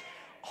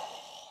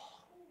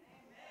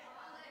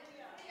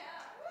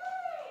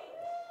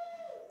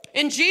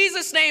 In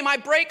Jesus' name, I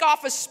break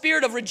off a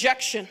spirit of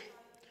rejection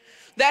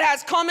that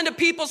has come into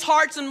people's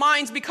hearts and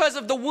minds because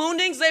of the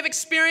woundings they've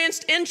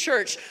experienced in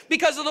church,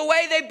 because of the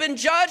way they've been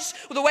judged,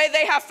 the way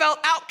they have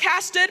felt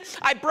outcasted.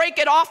 I break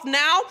it off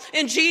now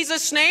in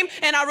Jesus' name,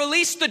 and I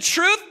release the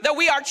truth that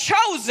we are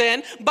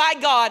chosen by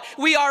God.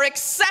 We are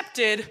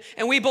accepted,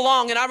 and we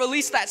belong. And I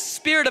release that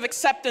spirit of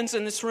acceptance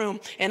in this room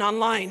and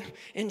online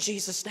in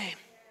Jesus' name.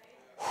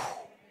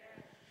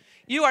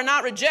 You are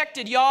not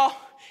rejected, y'all.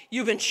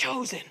 You've been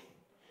chosen.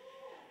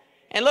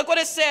 And look what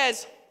it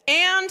says.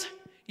 And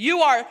you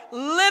are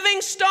living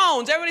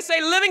stones. Everybody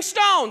say living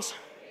stones.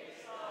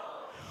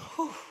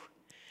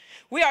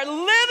 We are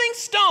living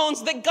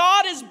stones that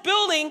God is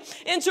building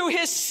into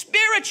his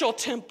spiritual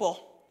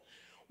temple.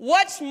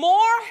 What's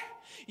more,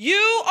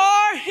 you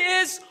are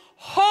his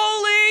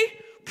holy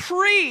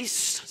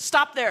priest.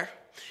 Stop there.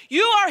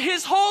 You are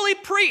his holy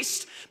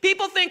priest.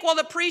 People think, well,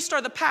 the priests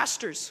are the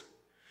pastors.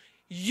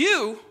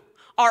 You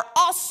are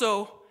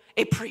also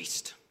a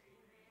priest.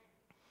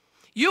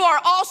 You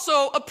are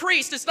also a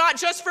priest. It's not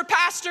just for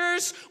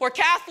pastors or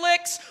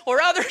Catholics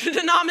or other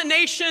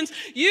denominations.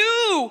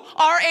 You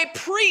are a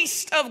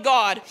priest of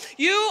God.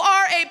 You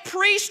are a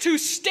priest who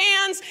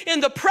stands in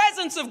the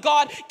presence of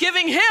God,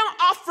 giving him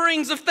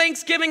offerings of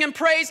thanksgiving and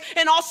praise,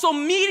 and also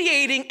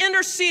mediating,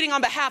 interceding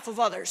on behalf of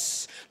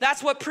others.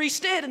 That's what priests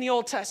did in the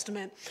Old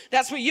Testament.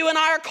 That's what you and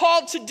I are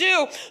called to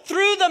do.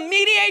 Through the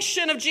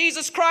mediation of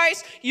Jesus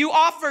Christ, you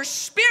offer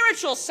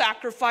spiritual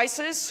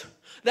sacrifices,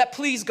 that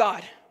please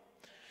God.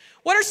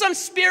 What are some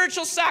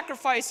spiritual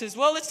sacrifices?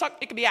 Well, let's talk.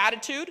 It could be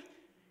attitude.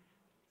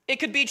 It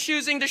could be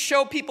choosing to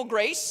show people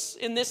grace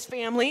in this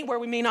family where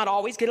we may not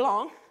always get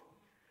along,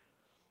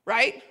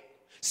 right?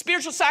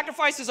 Spiritual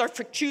sacrifices are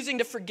for choosing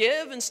to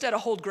forgive instead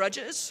of hold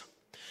grudges.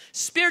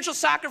 Spiritual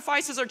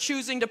sacrifices are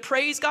choosing to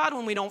praise God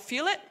when we don't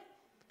feel it.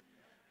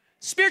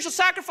 Spiritual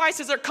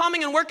sacrifices are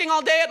coming and working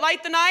all day at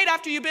Light the Night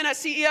after you've been at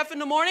CEF in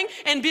the morning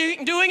and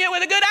doing it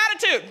with a good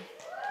attitude.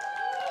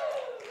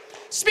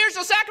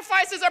 Spiritual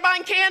sacrifices are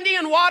buying candy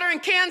and water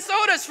and canned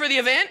sodas for the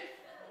event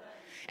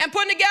and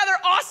putting together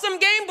awesome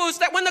game booths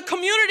that when the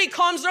community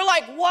comes, they're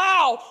like,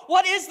 wow,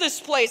 what is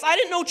this place? I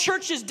didn't know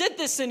churches did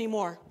this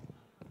anymore.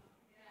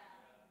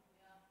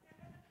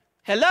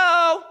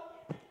 Hello?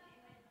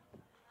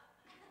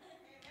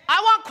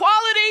 I want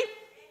quality.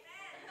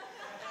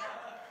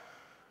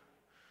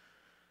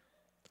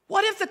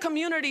 What if the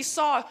community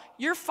saw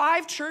you're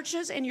 5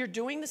 churches and you're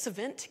doing this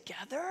event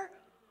together?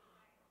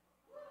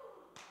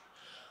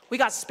 We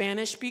got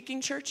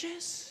Spanish-speaking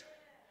churches.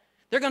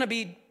 They're going to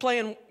be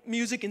playing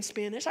music in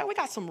Spanish. We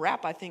got some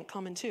rap, I think,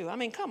 coming too. I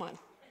mean, come on.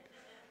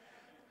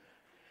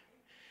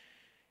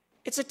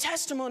 It's a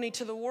testimony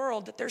to the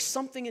world that there's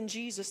something in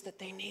Jesus that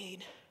they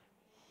need.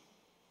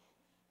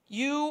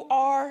 You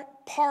are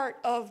part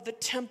of the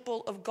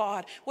temple of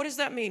God. What does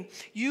that mean?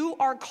 You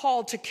are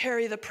called to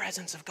carry the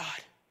presence of God.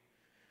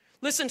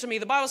 Listen to me.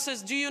 The Bible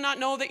says, do you not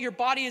know that your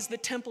body is the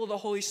temple of the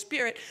Holy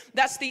Spirit?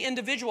 That's the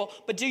individual.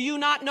 But do you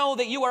not know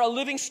that you are a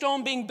living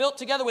stone being built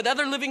together with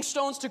other living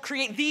stones to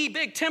create the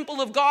big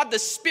temple of God, the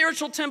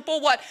spiritual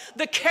temple, what?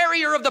 The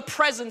carrier of the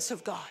presence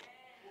of God.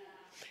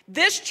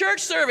 This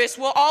church service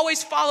will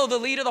always follow the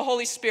lead of the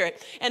Holy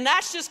Spirit. And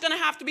that's just going to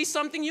have to be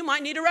something you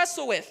might need to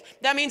wrestle with.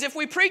 That means if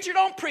we preach or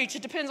don't preach,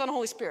 it depends on the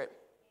Holy Spirit.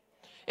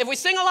 If we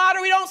sing a lot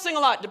or we don't sing a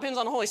lot, it depends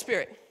on the Holy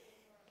Spirit.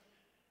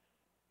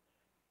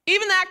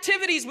 Even the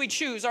activities we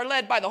choose are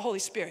led by the Holy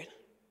Spirit.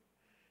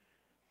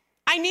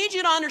 I need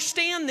you to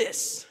understand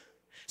this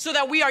so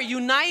that we are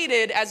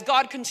united as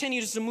God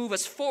continues to move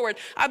us forward.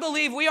 I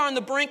believe we are on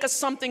the brink of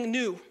something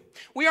new.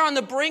 We are on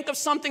the brink of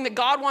something that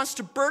God wants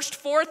to burst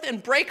forth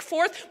and break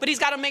forth, but he's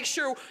got to make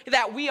sure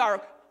that we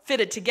are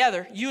fitted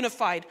together,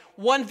 unified,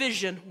 one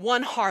vision,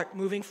 one heart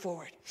moving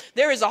forward.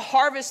 There is a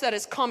harvest that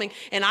is coming,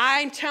 and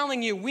I'm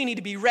telling you, we need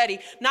to be ready,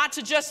 not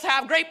to just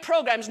have great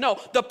programs. No,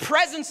 the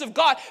presence of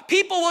God.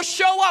 People will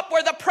show up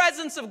where the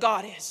presence of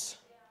God is.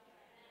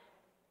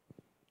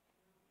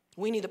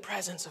 We need the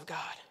presence of God.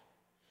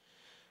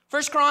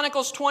 1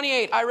 Chronicles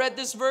 28, I read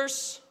this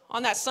verse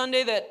on that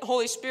Sunday that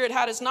Holy Spirit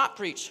had us not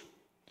preach.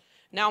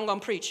 Now I'm going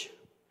to preach.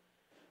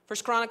 1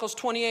 Chronicles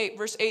 28,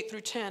 verse 8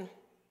 through 10.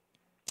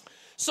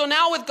 So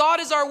now with God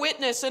as our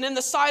witness and in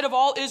the sight of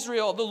all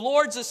Israel, the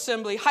Lord's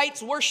assembly,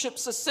 Heights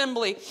Worship's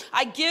assembly,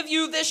 I give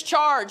you this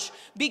charge.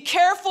 Be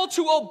careful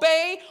to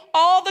obey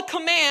all the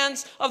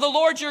commands of the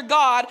Lord your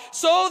God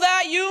so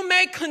that you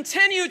may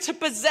continue to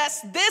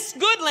possess this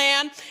good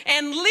land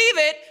and leave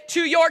it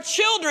to your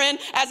children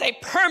as a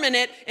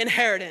permanent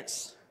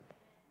inheritance.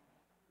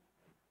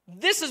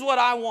 This is what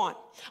I want.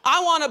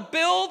 I want to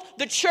build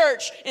the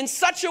church in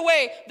such a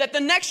way that the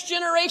next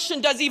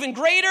generation does even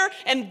greater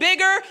and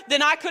bigger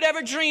than I could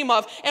ever dream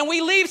of. And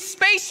we leave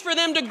space for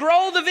them to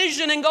grow the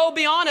vision and go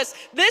beyond us.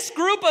 This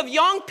group of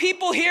young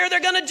people here, they're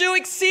going to do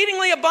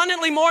exceedingly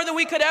abundantly more than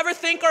we could ever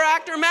think or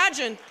act or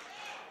imagine.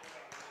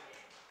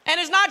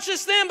 And it's not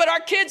just them, but our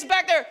kids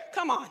back there.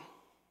 Come on.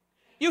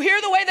 You hear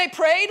the way they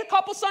prayed a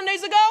couple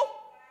Sundays ago?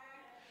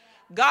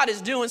 God is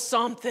doing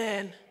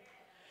something.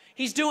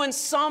 He's doing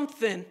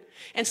something.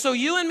 And so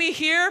you and me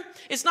here,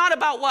 it's not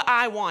about what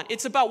I want.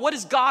 It's about what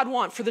does God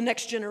want for the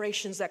next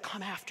generations that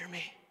come after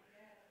me.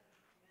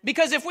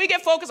 Because if we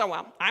get focused on,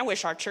 well, I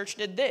wish our church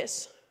did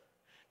this.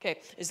 Okay,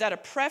 is that a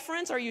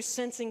preference or are you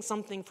sensing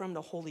something from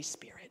the Holy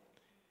Spirit?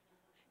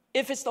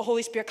 If it's the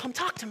Holy Spirit, come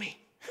talk to me.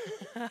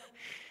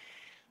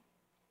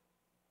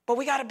 But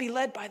we got to be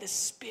led by the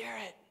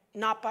Spirit,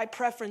 not by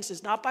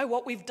preferences, not by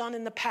what we've done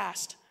in the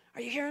past.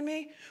 Are you hearing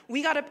me?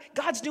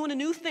 God's doing a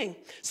new thing.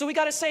 So we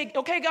got to say,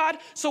 okay, God,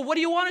 so what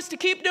do you want us to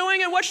keep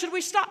doing and what should we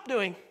stop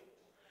doing?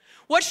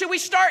 What should we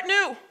start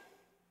new?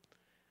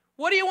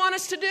 What do you want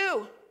us to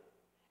do?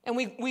 And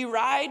we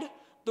ride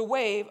the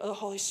wave of the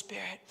Holy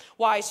Spirit.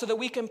 Why? So that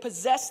we can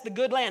possess the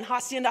good land,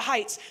 Hacienda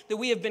Heights, that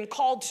we have been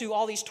called to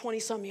all these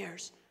 20-some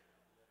years.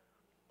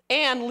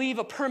 And leave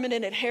a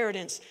permanent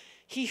inheritance.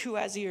 He who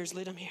has ears,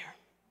 let him hear.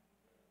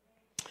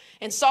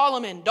 And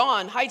Solomon,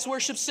 Dawn, Heights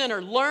Worship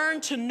Center, learn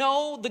to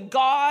know the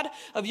God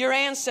of your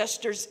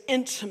ancestors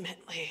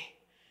intimately.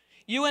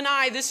 You and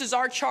I, this is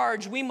our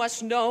charge. We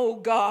must know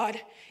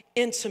God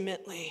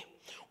intimately.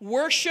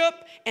 Worship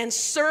and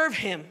serve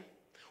him.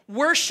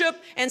 Worship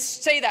and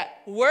say that.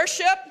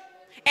 Worship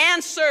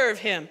and serve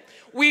him.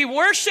 We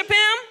worship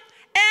him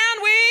and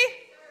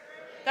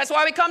that's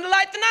why we come to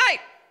Light the Night.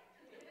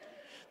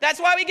 That's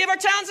why we give our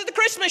talents at the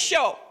Christmas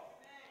show.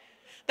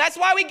 That's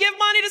why we give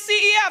money to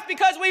CEF,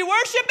 because we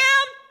worship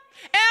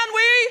him and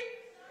we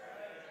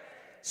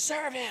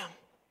serve him.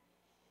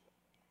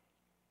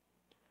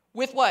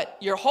 With what?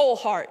 Your whole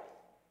heart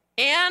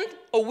and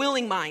a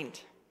willing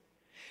mind.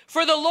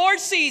 For the Lord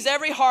sees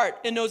every heart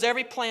and knows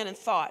every plan and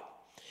thought.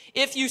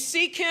 If you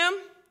seek him,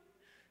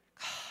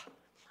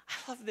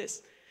 I love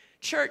this.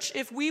 Church,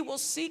 if we will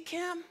seek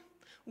him,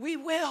 we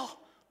will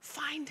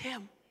find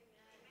him.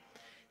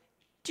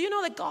 Do you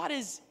know that God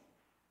is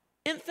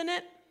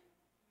infinite?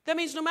 That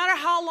means no matter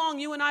how long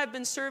you and I have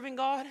been serving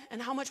God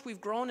and how much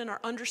we've grown in our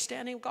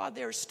understanding of God,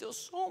 there is still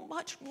so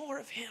much more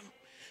of him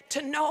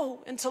to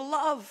know and to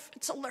love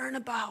and to learn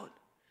about.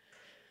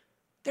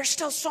 There's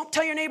still so,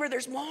 tell your neighbor,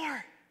 there's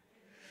more.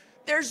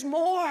 There's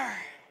more.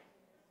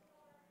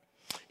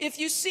 If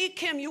you seek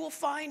him, you will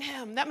find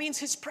him. That means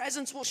his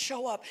presence will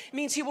show up. It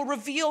means he will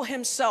reveal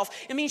himself.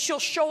 It means he'll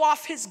show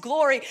off his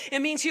glory. It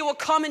means he will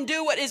come and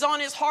do what is on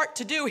his heart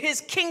to do.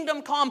 His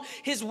kingdom come,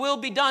 his will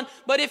be done.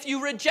 But if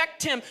you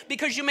reject him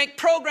because you make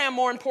program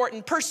more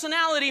important,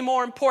 personality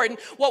more important,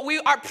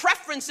 our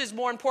preference is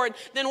more important,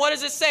 then what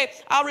does it say?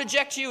 I'll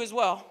reject you as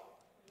well.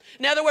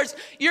 In other words,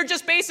 you're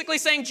just basically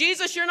saying,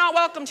 Jesus, you're not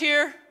welcomed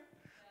here.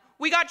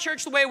 We got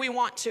church the way we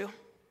want to.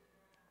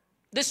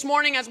 This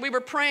morning as we were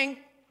praying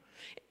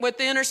with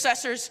the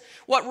intercessors,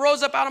 what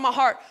rose up out of my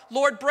heart,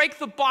 Lord, break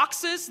the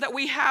boxes that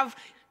we have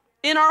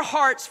in our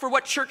hearts for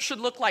what church should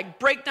look like.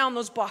 Break down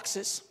those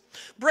boxes.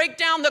 Break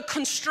down the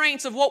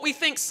constraints of what we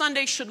think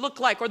Sunday should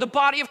look like or the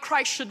body of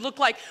Christ should look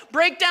like.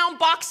 Break down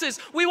boxes.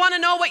 We want to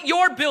know what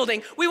you're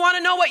building. We want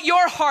to know what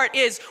your heart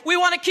is. We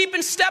want to keep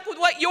in step with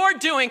what you're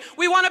doing.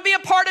 We want to be a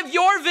part of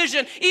your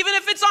vision, even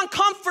if it's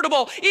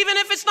uncomfortable, even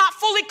if it's not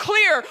fully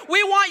clear.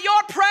 We want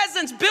your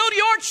presence. Build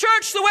your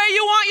church the way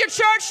you want your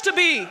church to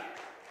be.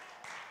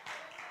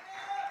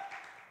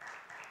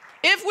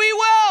 If we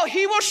will,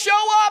 he will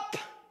show up.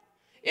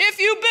 If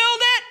you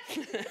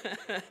build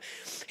it,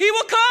 he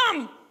will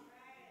come.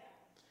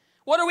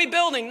 What are we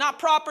building? Not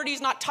properties,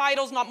 not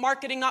titles, not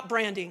marketing, not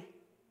branding.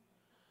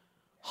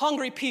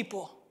 Hungry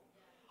people,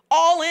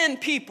 all in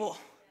people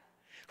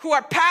who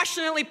are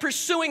passionately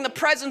pursuing the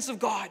presence of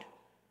God.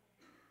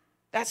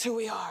 That's who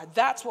we are.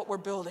 That's what we're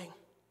building.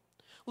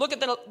 Look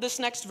at this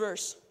next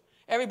verse.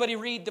 Everybody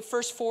read the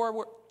first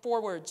four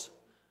words.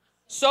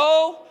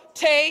 So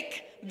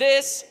take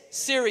this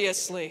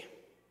seriously.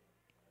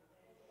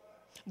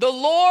 The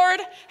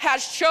Lord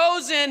has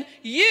chosen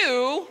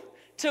you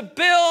to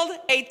build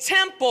a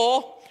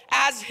temple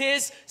as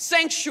his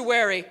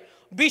sanctuary.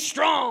 Be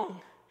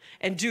strong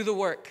and do the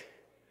work.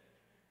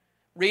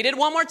 Read it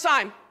one more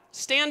time.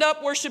 Stand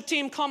up, worship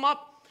team, come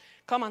up.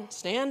 Come on,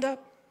 stand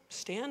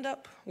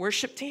up,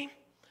 worship team.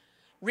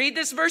 Read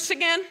this verse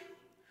again.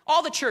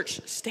 All the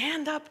church,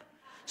 stand up,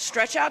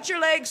 stretch out your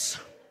legs.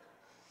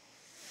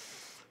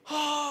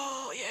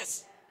 Oh,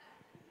 yes.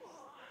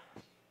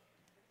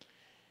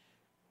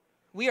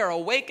 We are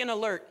awake and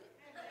alert.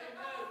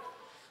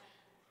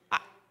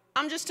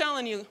 I'm just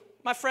telling you,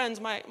 my friends,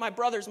 my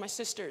brothers, my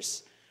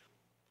sisters,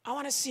 I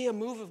want to see a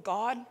move of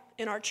God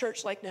in our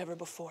church like never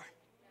before.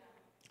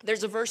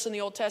 There's a verse in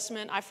the Old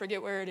Testament, I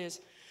forget where it is,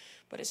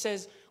 but it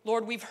says,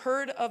 Lord, we've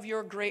heard of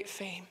your great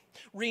fame.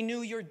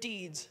 Renew your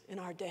deeds in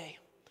our day.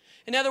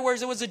 In other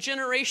words, it was a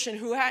generation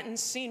who hadn't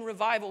seen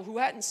revival, who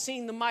hadn't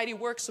seen the mighty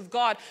works of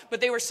God,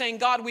 but they were saying,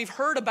 God, we've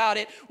heard about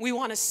it. We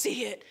want to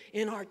see it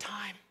in our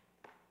time.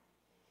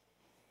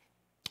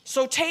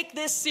 So take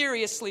this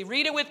seriously.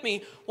 Read it with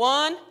me.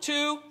 1,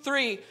 2,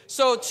 3.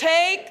 So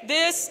take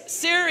this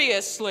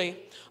seriously.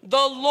 The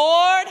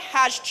Lord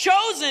has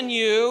chosen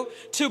you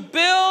to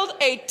build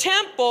a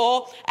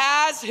temple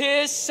as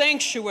his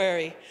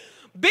sanctuary.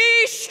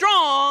 Be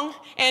strong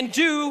and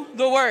do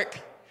the work.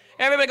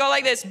 Everybody go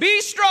like this.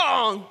 Be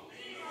strong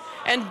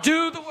and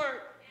do the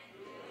work.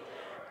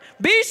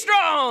 Be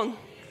strong.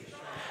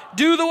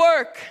 Do the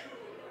work.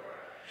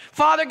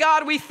 Father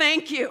God, we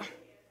thank you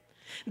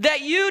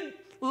that you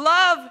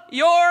love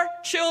your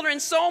children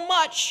so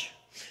much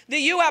that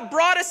you have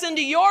brought us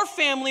into your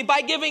family by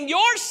giving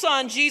your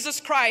son,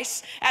 Jesus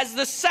Christ, as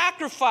the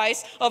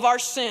sacrifice of our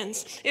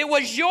sins. It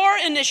was your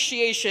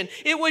initiation.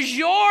 It was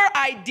your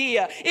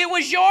idea. It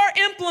was your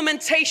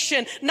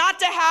implementation, not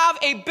to have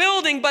a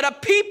building, but a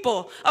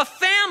people, a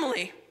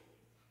family.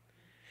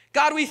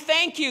 God, we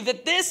thank you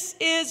that this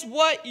is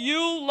what you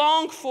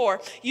long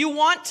for. You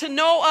want to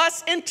know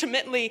us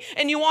intimately,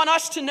 and you want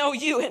us to know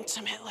you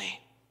intimately.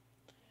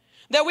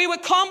 That we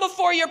would come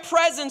before your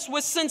presence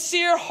with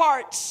sincere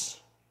hearts.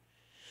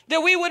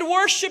 That we would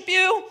worship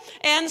you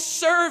and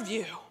serve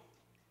you.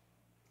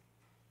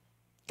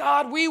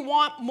 God, we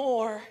want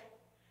more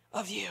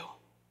of you.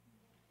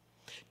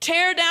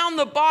 Tear down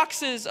the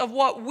boxes of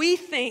what we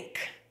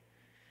think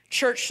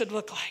church should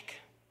look like.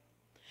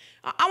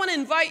 I want to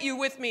invite you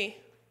with me,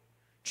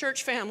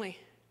 church family,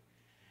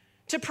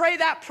 to pray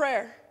that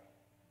prayer.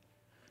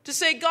 To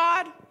say,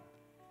 God,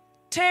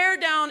 tear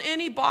down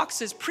any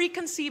boxes,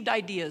 preconceived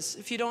ideas,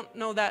 if you don't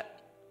know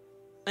that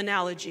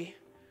analogy.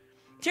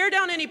 Tear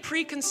down any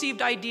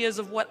preconceived ideas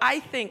of what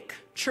I think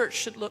church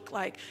should look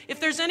like.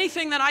 If there's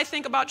anything that I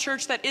think about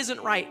church that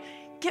isn't right,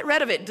 get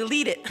rid of it,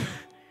 delete it.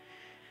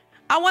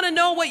 I want to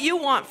know what you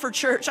want for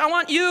church. I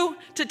want you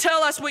to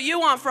tell us what you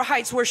want for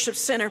Heights Worship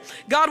Center.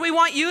 God, we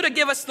want you to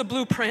give us the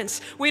blueprints.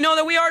 We know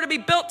that we are to be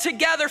built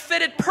together,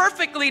 fitted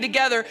perfectly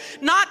together.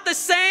 Not the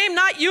same,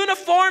 not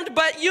uniformed,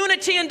 but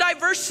unity and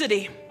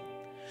diversity.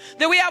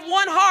 That we have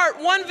one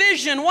heart, one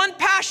vision, one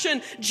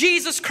passion,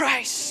 Jesus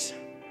Christ.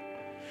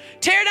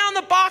 Tear down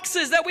the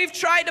boxes that we've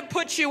tried to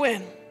put you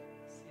in.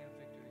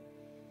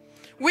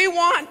 We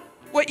want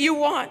what you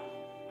want.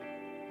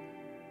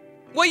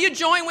 Will you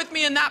join with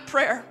me in that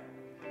prayer?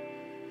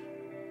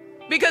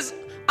 Because,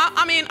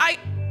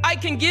 I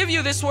can give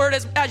you this word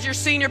as your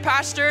senior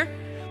pastor,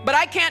 but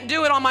I can't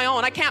do it on my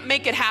own. I can't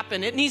make it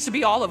happen. It needs to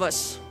be all of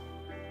us.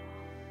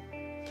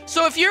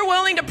 So if you're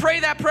willing to pray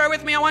that prayer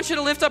with me, I want you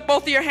to lift up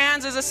both of your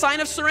hands as a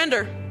sign of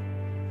surrender.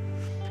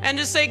 And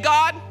just say,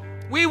 God,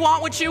 we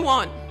want what you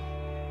want.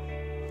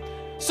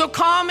 So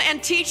come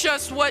and teach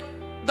us what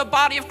the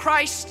body of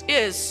Christ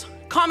is.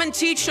 Come and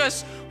teach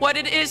us what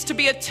it is to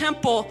be a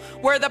temple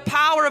where the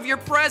power of your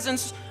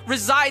presence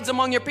resides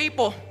among your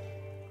people.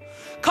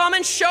 Come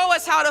and show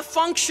us how to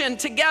function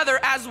together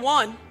as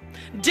one.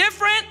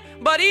 Different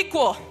but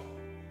equal.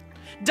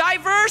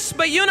 Diverse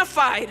but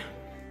unified.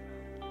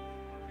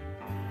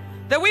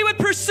 That we would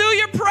pursue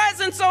your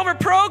presence over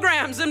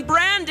programs and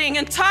branding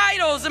and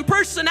titles and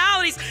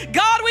personalities.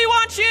 God, we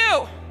want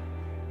you.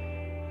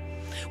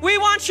 We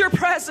want your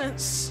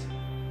presence.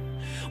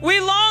 We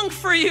long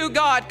for you,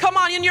 God. Come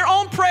on, in your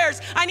own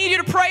prayers, I need you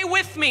to pray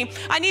with me.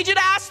 I need you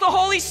to ask the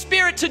Holy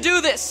Spirit to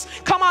do this.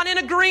 Come on, in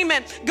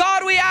agreement.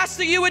 God, we ask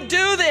that you would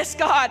do this,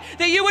 God.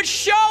 That you would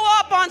show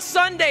up on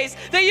Sundays.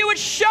 That you would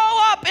show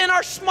up in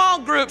our small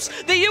groups.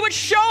 That you would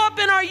show up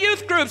in our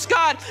youth groups,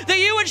 God. That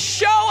you would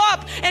show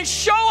up and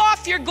show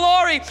off your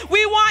glory.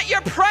 We want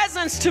your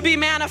presence to be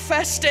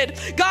manifested.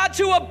 God,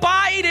 to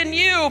abide in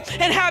you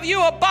and have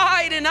you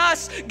abide in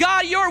us.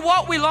 God, you're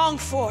what we long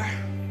for.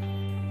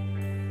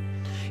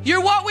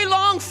 You're what we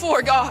long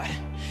for, God.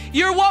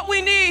 You're what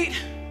we need.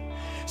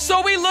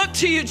 So we look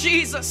to you,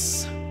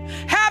 Jesus.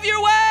 Have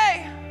your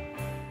way.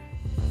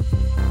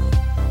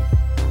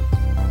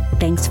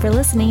 Thanks for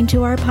listening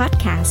to our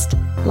podcast.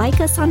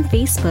 Like us on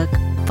Facebook,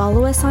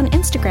 follow us on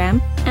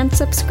Instagram, and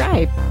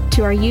subscribe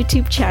to our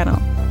YouTube channel.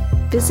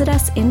 Visit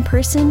us in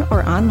person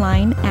or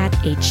online at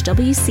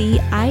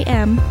hwcim.org.